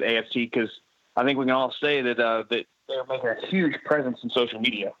gig with AFT because I think we can all say that they're making a huge presence in social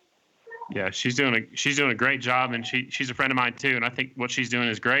media. Yeah, she's doing a great job, and she's a friend of mine too. And I think what she's doing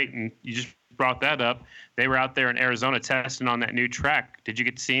is great. And you just brought that up. They were out there in Arizona testing on that new track. Did you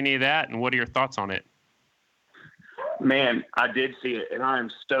get to see any of that? And what are your thoughts on it? Man, I did see it, and I'm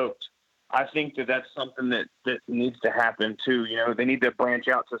stoked. I think that's something that needs to happen too. They need to branch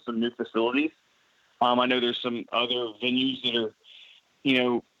out to some new facilities. I know there's some other venues that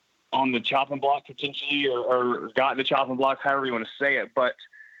are, on the chopping block potentially, or got the chopping block, however you want to say it. But,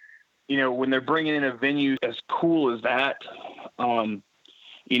 when they're bringing in a venue as cool as that,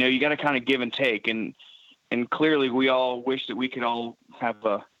 you got to kind of give and take. And clearly we all wish that we could all have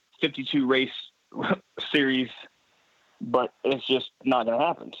a 52 race series, but it's just not going to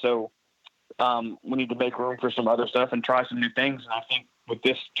happen. So we need to make room for some other stuff and try some new things. And I think with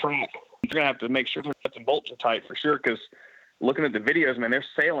this track, you're going to have to make sure the nuts and bolts are tight for sure, because looking at the videos, man, they're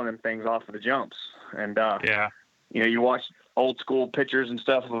sailing them things off of the jumps. And, you watch old school pictures and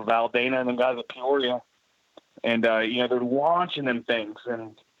stuff of Valdana and them guys at Peoria, and, they're launching them things.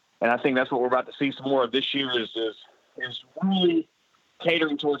 And I think that's what we're about to see some more of this year is really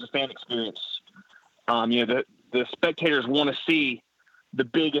catering towards the fan experience. The spectators want to see the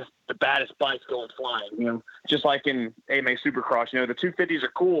biggest, the baddest bikes going flying, just like in AMA Supercross. The 250s are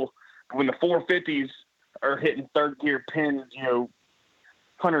cool, but when the 450s are hitting third gear pins,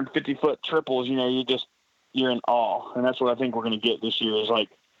 150-foot triples, you're in awe. And that's what I think we're going to get this year is like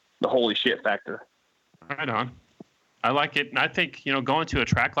the holy shit factor. Right on. I like it. And I think, going to a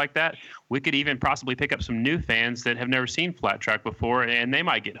track like that, we could even possibly pick up some new fans that have never seen flat track before, and they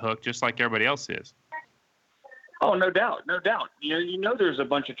might get hooked just like everybody else is. Oh, no doubt. No doubt. There's a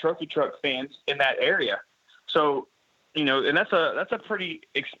bunch of trophy truck fans in that area. So, and that's a pretty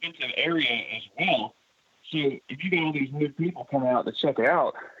expensive area as well. So if you get all these new people coming out to check it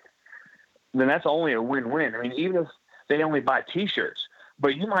out, then that's only a win-win. I mean, even if they only buy T-shirts,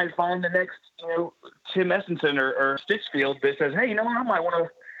 but you might find the next, Tim Essenson or Stitchfield that says, hey, I might want to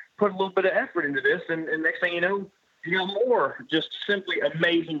put a little bit of effort into this. And next thing you know, more just simply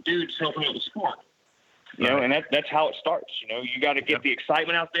amazing dudes helping out the sport. And that's how it starts. You got to get the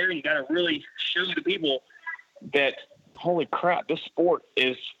excitement out there. You got to really show the people that, holy crap, this sport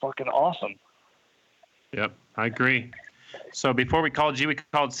is fucking awesome. Yep, I agree. So before we called you, we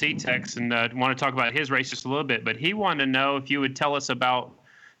called C-Tex and want to talk about his race just a little bit. But he wanted to know if you would tell us about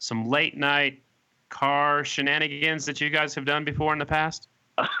some late night car shenanigans that you guys have done before in the past.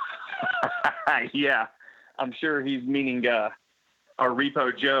 Yeah, I'm sure he's meaning our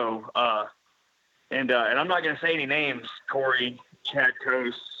Repo Joe. And I'm not going to say any names, Cory, Chad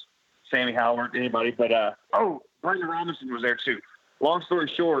Coase, Sammy Howard, anybody. But, Brandon Robinson was there too. Long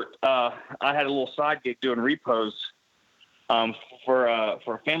story short, I had a little side gig doing repos for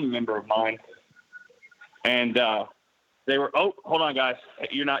a family member of mine. And they were, hold on, guys.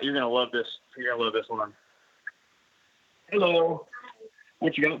 You're going to love this. You're going to love this one. Hello.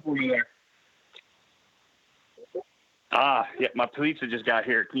 What you got for me there? Yeah, my pizza just got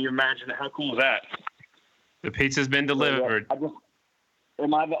here. Can you imagine how cool is that? The pizza's been delivered.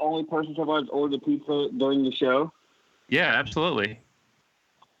 Am I the only person so far that's ordered the pizza during the show? Yeah, absolutely.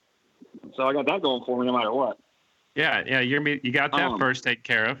 So I got that going for me no matter what. Yeah, you got that first taken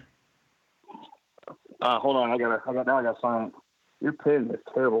care of. Hold on, I got silent. Your pin is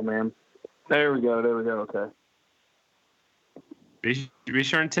terrible, man. There we go. Okay. Be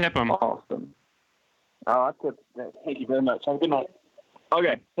sure and tip them. Awesome. I tip. Thank you very much. Have a good night.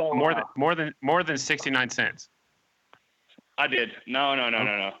 Okay. So more than 69 cents. I did. No.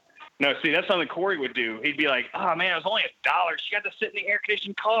 No, see, that's something Cory would do. He'd be like, "Oh man, it was only $1. She got to sit in the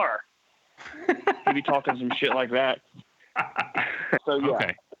air-conditioned car." He'd be talking some shit like that. So yeah,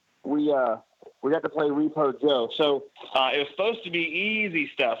 okay. We got to play Repo Joe. So it was supposed to be easy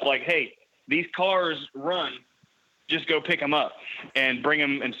stuff. Like, hey, these cars run. Just go pick them up and bring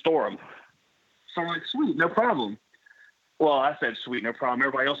them and store them. So I'm like, sweet, no problem. Well, I said, sweet, no problem.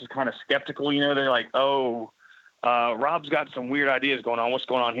 Everybody else is kind of skeptical. They're like, Rob's got some weird ideas going on. What's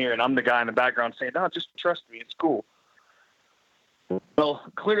going on here? And I'm the guy in the background saying, no, just trust me. It's cool. Well,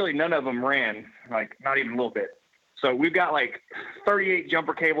 clearly none of them ran, like not even a little bit. So we've got like 38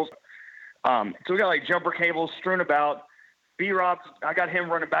 jumper cables. So we got like jumper cables strewn about. B-Rob, I got him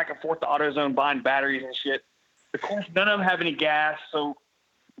running back and forth to AutoZone buying batteries and shit. Of course, none of them have any gas. So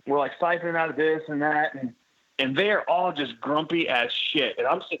we're like siphoning out of this and that. And they're all just grumpy as shit. And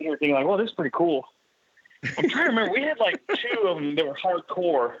I'm sitting here thinking like, well, this is pretty cool. I'm trying to remember. We had like 2 of them that were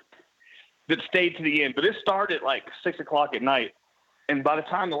hardcore that stayed to the end. But this started at like 6 o'clock at night. And by the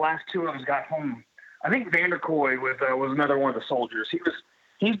time the last 2 of us got home, I think Vanderkoy was another one of the soldiers.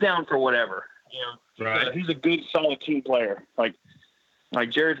 He's down for whatever. Right. He's a good, solid team player. Like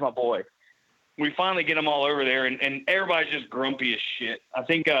Jared's my boy. We finally get them all over there, and everybody's just grumpy as shit. I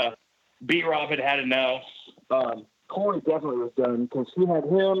think B-Rob had enough. Cory definitely was done because he had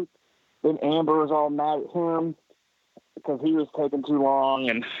him. Then Amber was all mad at him because he was taking too long,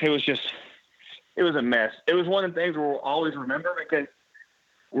 and it was a mess. It was one of the things we'll always remember because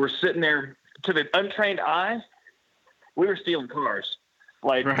we're sitting there, to the untrained eye, we were stealing cars.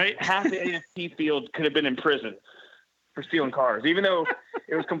 Like, right? Half the AFT field could have been in prison for stealing cars. Even though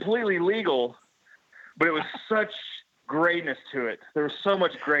It was completely legal, but it was such greatness to it. There was so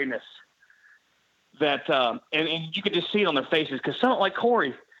much greatness that, and you could just see it on their faces. Because someone like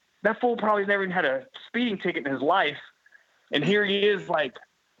Cory, that fool probably never even had a speeding ticket in his life, and here he is, like,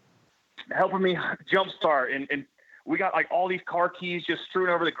 helping me jumpstart, and we got like all these car keys just strewn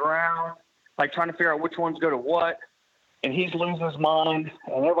over the ground, like trying to figure out which ones go to what. And he's losing his mind,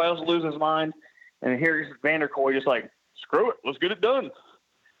 and everybody else is losing his mind. And here's Vanderkoy just like, screw it, let's get it done.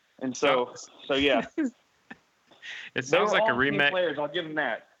 And so yeah. It sounds like a remake. Players, I'll give them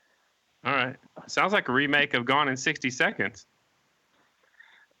that. All right. Sounds like a remake of Gone in 60 Seconds.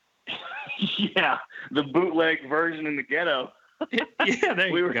 Yeah, the bootleg version in the ghetto. Yeah, there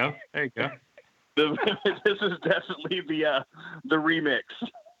you go. There you go. This is definitely the remix.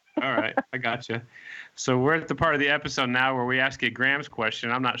 All right, I gotcha. So we're at the part of the episode now where we ask you Graham's question.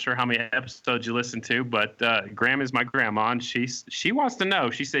 I'm not sure how many episodes you listen to, but Graham is my grandma, and she wants to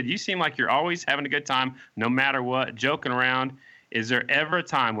know. She said, you seem like you're always having a good time, no matter what, joking around. Is there ever a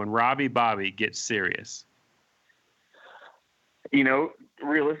time when Robby Bobby gets serious? You know,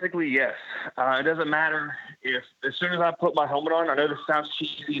 realistically, yes. It doesn't matter if, as soon as I put my helmet on, I know this sounds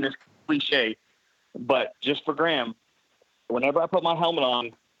cheesy and it's cliche, but just for Graham, whenever I put my helmet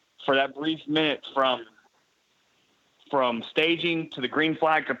on, for that brief minute from staging to the green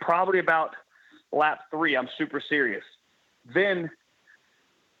flag to probably about lap 3, I'm super serious. Then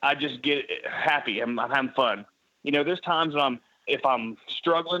I just get happy. I'm having fun. You know, there's times when if I'm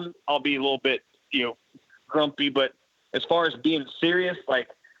struggling, I'll be a little bit, grumpy. But as far as being serious, like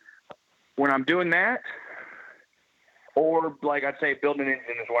when I'm doing that, or like I'd say building an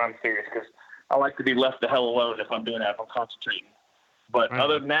engine is when I'm serious, because I like to be left the hell alone if I'm doing that, if I'm concentrating. But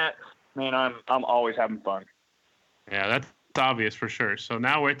other than that, man, I'm always having fun. Yeah, that's obvious for sure. So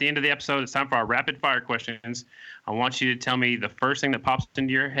now we're at the end of the episode. It's time for our rapid fire questions. I want you to tell me the first thing that pops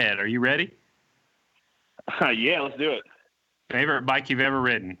into your head. Are you ready? Yeah, let's do it. Favorite bike you've ever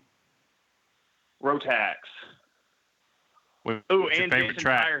ridden? Rotax. What's Ooh, your and favorite Jason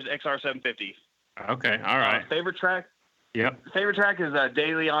track? Tires XR750. Okay, all right. Favorite track? Yep. Favorite track is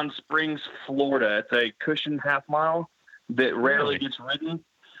De Leon Springs, Florida. It's a cushioned half mile that rarely gets ridden.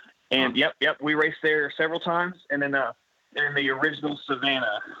 And yep, we raced there several times. And then the original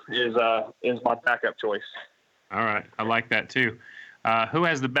Savannah is my backup choice. All right, I like that too. Who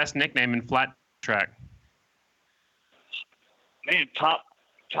has the best nickname in flat track? Man, top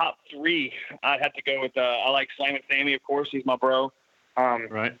 3. I'd have to go with I like Slam and Sammy, of course. He's my bro.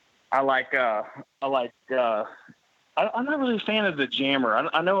 Right. I'm not really a fan of the Jammer.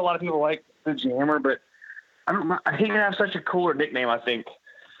 I know a lot of people like the Jammer, but he can have such a cooler nickname, I think.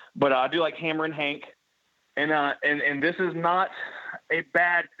 But I do like Hammer and Hank. And this is not a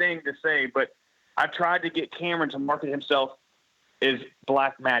bad thing to say, but I tried to get Cameron to market himself as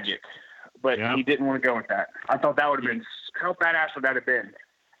Black Magic, but he didn't want to go with that. I thought that would have been, how badass would that have been?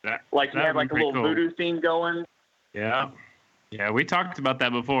 He had like a little voodoo theme going. Yeah. Yeah, we talked about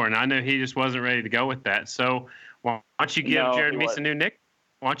that before, and I know he just wasn't ready to go with that. So why don't you give Jared Meese a new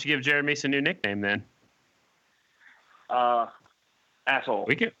new nickname then? Asshole.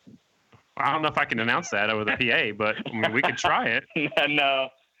 I don't know if I can announce that over the PA, but I mean, we could try it. No.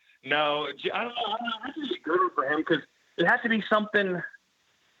 I don't know. I think it's good for him because it has to be something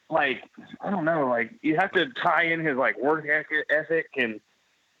like, I don't know, like you have to tie in his like work ethic and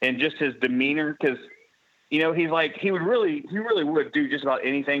just his demeanor, because he's like, he really would do just about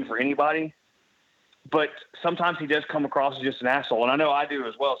anything for anybody, but sometimes he does come across as just an asshole, and I know I do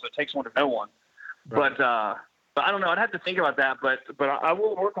as well. So it takes one to know one. Right. But I don't know. I'd have to think about that. But I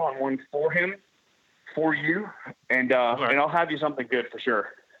will work on one for him, for you, and I'll have you something good for sure.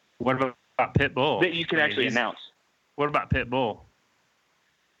 What about Pitbull? That you can actually announce. What about Pitbull?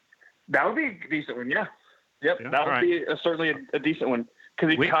 That would be a decent one. Yeah. Yep. Yeah, that would be certainly a decent one,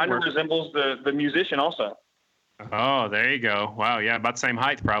 because he kind of resembles the musician also. Oh, there you go. Wow. Yeah, about the same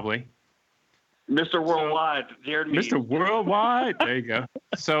height probably. Mr. Worldwide, Jared Meese. Mr. Worldwide. There you go.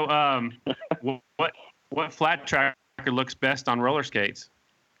 So, what flat tracker looks best on roller skates?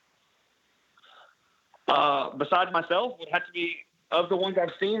 Besides myself, would have to be, of the ones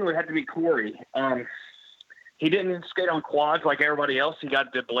I've seen, would have to be Cory. He didn't skate on quads like everybody else. He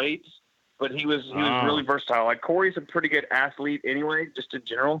got the blades, but he was really versatile. Like Cory's a pretty good athlete anyway, just in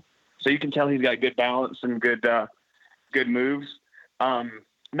general. So you can tell he's got good balance and good moves.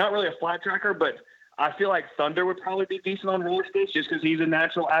 Not really a flat tracker, but I feel like Thunder would probably be decent on roller skates just because he's a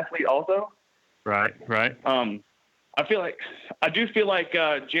natural athlete also. Right. I do feel like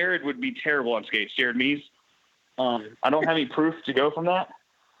Jared would be terrible on skates, Jared Meese. I don't have any proof to go from that,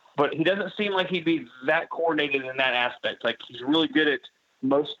 but he doesn't seem like he'd be that coordinated in that aspect. Like he's really good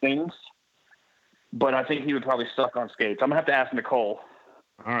most things, but I think he would probably suck on skates. I'm going to have to ask Nicole.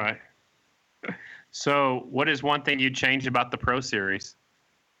 All right. So what is one thing you'd change about the Pro Series?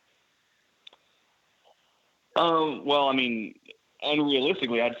 Well, I mean,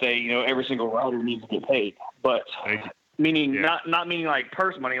 unrealistically, I'd say, every single rider needs to get paid, but meaning not meaning like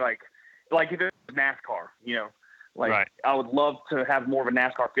purse money, like if it was NASCAR, Right. I would love to have more of a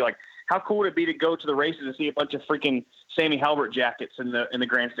NASCAR feel. Like, how cool would it be to go to the races and see a bunch of freaking Sammy Halbert jackets in the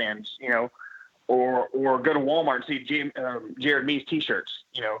grandstands, or go to Walmart and see Jared Mees t-shirts,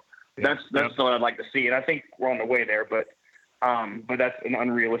 That's what I'd like to see, and I think we're on the way there, but that's an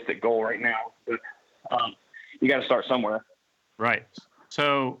unrealistic goal right now. But you got to start somewhere. Right.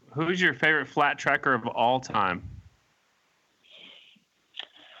 So, who's your favorite flat tracker of all time?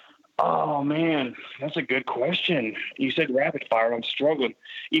 Oh man, that's a good question. You said rapid fire. I'm struggling.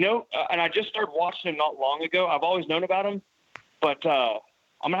 And I just started watching him not long ago. I've always known about him, but I'm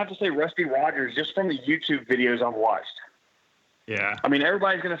gonna have to say Rusty Rogers, just from the YouTube videos I've watched. Yeah. I mean,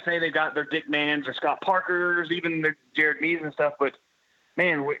 everybody's going to say they got their Dick Mans or Scott Parkers, even their Jared Mees and stuff. But,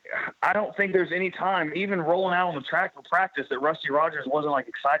 man, I don't think there's any time, even rolling out on the track for practice, that Rusty Rogers wasn't,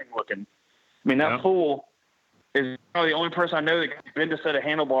 exciting looking. I mean, that fool is probably the only person I know that can bend a set of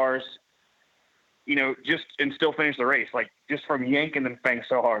handlebars, and still finish the race, just from yanking them things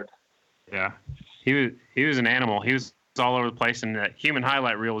so hard. Yeah. He was an animal. He was all over the place, and that human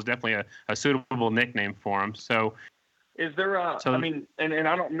highlight reel was definitely a suitable nickname for him. So, is there and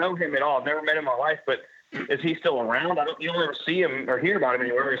I don't know him at all. I've never met him in my life, but is he still around? You don't ever see him or hear about him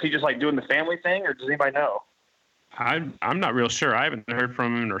anywhere. Is he just doing the family thing, or does anybody know? I'm not real sure. I haven't heard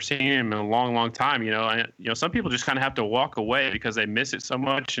from him or seen him in a long, long time. Some people just kind of have to walk away because they miss it so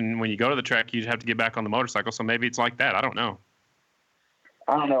much. And when you go to the track, you just have to get back on the motorcycle. So maybe it's like that. I don't know.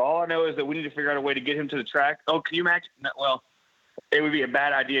 I don't know. All I know is that we need to figure out a way to get him to the track. Oh, can you imagine? Well, it would be a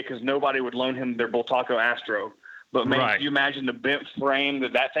bad idea because nobody would loan him their Bultaco Astro. But man, Can you imagine the bent frame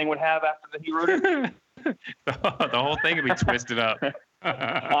that thing would have after he rode it? The whole thing would be twisted up.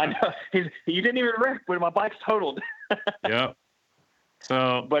 I know. You didn't even wreck, but my bike's totaled. Yep.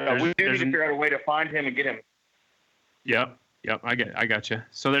 So, but we do need to figure out a way to find him and get him. Yep. I got you.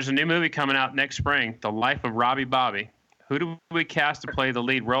 So there's a new movie coming out next spring, The Life of Robby Bobby. Who do we cast to play the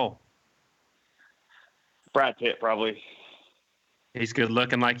lead role? Brad Pitt, probably. He's good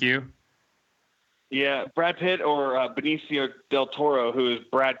looking like you. Yeah, Brad Pitt or Benicio del Toro, who is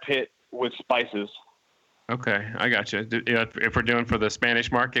Brad Pitt with spices. Okay, I got you. If we're doing for the Spanish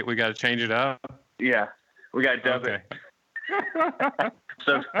market, we got to change it up. Yeah, we got to dub it.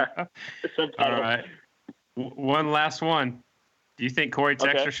 All right. One last one. Do you think Cory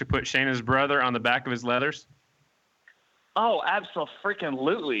Texter should put Shayna's brother on the back of his leathers? Oh,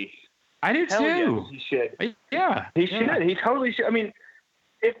 absolutely. I do too. Yes, he should. Yeah. He should. He totally should. I mean,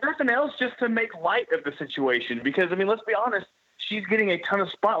 if nothing else, just to make light of the situation. Because, let's be honest, she's getting a ton of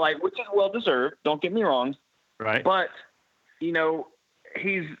spotlight, which is well-deserved. Don't get me wrong. Right. But, you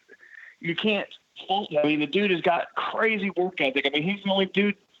can't fault him. The dude has got crazy work ethic. He's the only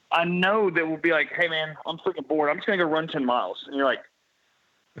dude I know that will be like, hey, man, I'm freaking bored. I'm just going to go run 10 miles. And you're like,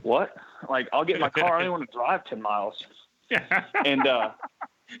 what? I'll get in my car. I don't want to drive 10 miles. And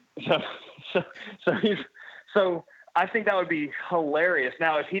so I think that would be hilarious.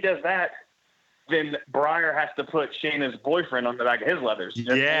 Now, if he does that, then Breyer has to put Shayna's boyfriend on the back of his leathers. That's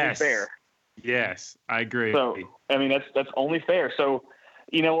only fair. Yes, I agree. So, that's only fair. So,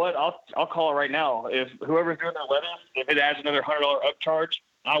 you know what? I'll call it right now. If whoever's doing their leathers, if it adds another $100 upcharge,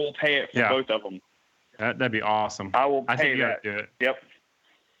 I will pay it for both of them. That'd be awesome. I will pay I think you that. gotta do it. Yep.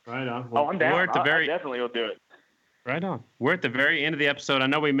 Right on. Well, I'm down. I definitely will do it. Right on. We're at the very end of the episode. I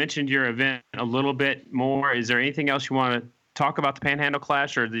know we mentioned your event a little bit more. Is there anything else you want to talk about the Panhandle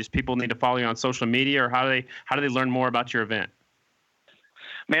Clash, or these people need to follow you on social media, or how do they learn more about your event?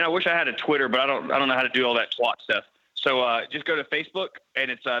 Man, I wish I had a Twitter, but I don't know how to do all that twat stuff. So just go to Facebook, and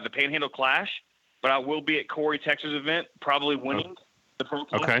it's the Panhandle Clash. But I will be at Cory Texter's event, probably winning the Pro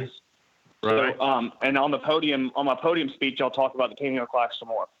Classes. Okay. Right. So, and on my podium speech, I'll talk about the Panhandle Clash some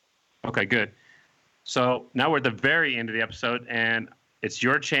more. Okay, good. So now we're at the very end of the episode, and it's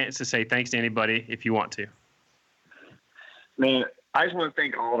your chance to say thanks to anybody if you want to. Man, I just want to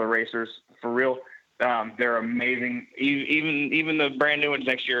thank all the racers for real. They're amazing. Even the brand new ones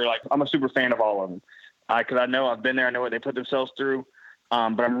next year. I'm a super fan of all of them because I know I've been there. I know what they put themselves through.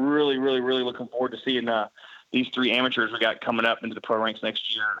 But I'm really, really, really looking forward to seeing these three amateurs we got coming up into the pro ranks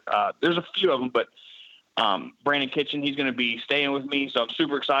next year. There's a few of them, but Brandon Kitchen, he's going to be staying with me, so I'm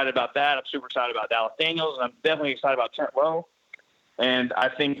super excited about that. I'm super excited about Dallas Daniels, and I'm definitely excited about Trent Lowe. And I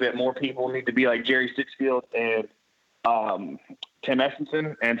think that more people need to be like Jerry Sitchfield and Tim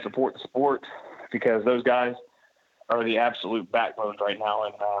Essenson and support the sport, because those guys are the absolute backbones right now.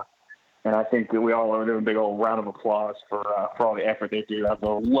 And I think that we all owe them a big old round of applause for all the effort they do. I have the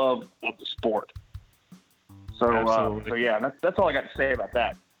love of the sport. So yeah, that's all I got to say about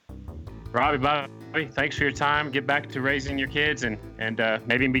that. Robby Bobby, thanks for your time. Get back to raising your kids and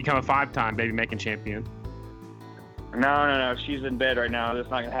maybe become a 5-time baby making champion. No. She's in bed right now. That's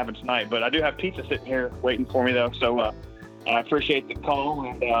not going to happen tonight. But I do have pizza sitting here waiting for me, though. So I appreciate the call,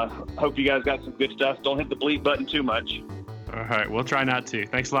 and hope you guys got some good stuff. Don't hit the bleep button too much. All right. We'll try not to.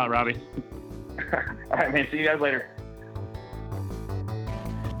 Thanks a lot, Robby. All right, man. See you guys later.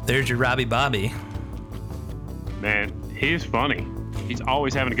 There's your Robby Bobby. Man, he's funny. He's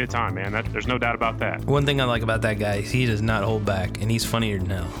always having a good time, man. There's no doubt about that. One thing I like about that guy is he does not hold back, and he's funnier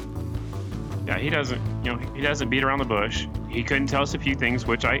than hell. Yeah, he doesn't beat around the bush. He couldn't tell us a few things,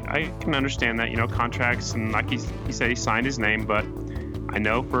 which I can understand that, contracts, and like he said, he signed his name, but I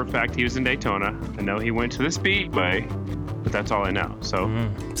know for a fact he was in Daytona. I know he went to the Speedway, but that's all I know. So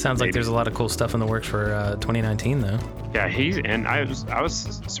sounds like there's a lot of cool stuff in the works for 2019, though. Yeah, I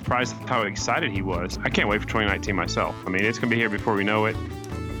was surprised how excited he was. I can't wait for 2019 myself. I mean, it's gonna be here before we know it,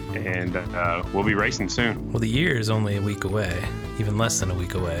 and we'll be racing soon. Well, the year is only a week away, even less than a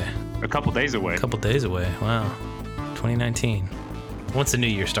week away. A couple days away. Wow. 2019. Once the new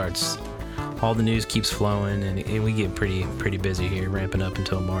year starts, all the news keeps flowing, and we get pretty busy here, ramping up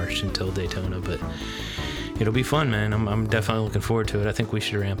until March, until Daytona. But it'll be fun, man. I'm definitely looking forward to it. I think we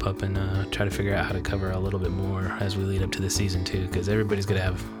should ramp up and try to figure out how to cover a little bit more as we lead up to the season too, because everybody's gonna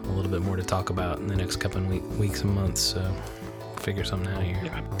have a little bit more to talk about in the next couple of weeks and months. So figure something out here.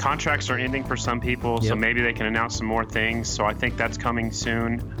 Yeah. Contracts are ending for some people, so maybe they can announce some more things. So I think that's coming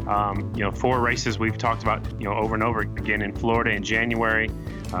soon. 4 races we've talked about, over and over again in Florida in January.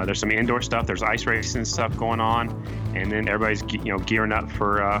 There's some indoor stuff. There's ice racing stuff going on, and then everybody's gearing up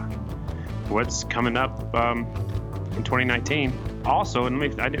for what's coming up in 2019. Also, and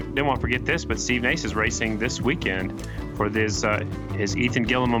I didn't want to forget this, but Steve Nace is racing this weekend for his Ethan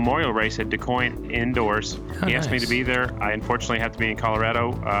Gillen Memorial Race at DuQuoin Indoors. He asked me to be there. I unfortunately have to be in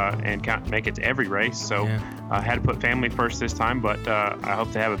Colorado and can't make it to every race, so I had to put family first this time, but I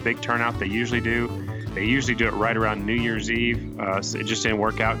hope to have a big turnout. They usually do. They usually do it right around New Year's Eve. So it just didn't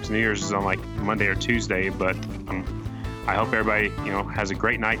work out because New Year's is on like Monday or Tuesday, but I hope everybody has a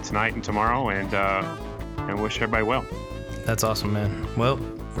great night tonight and tomorrow, and wish everybody well. That's awesome, man. Well,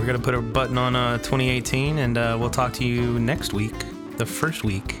 we're going to put a button on 2018, and we'll talk to you next week, the first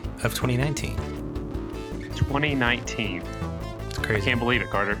week of 2019. 2019. It's crazy. I can't believe it,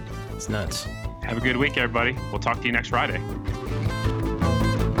 Carter. It's nuts. Have a good week, everybody. We'll talk to you next Friday.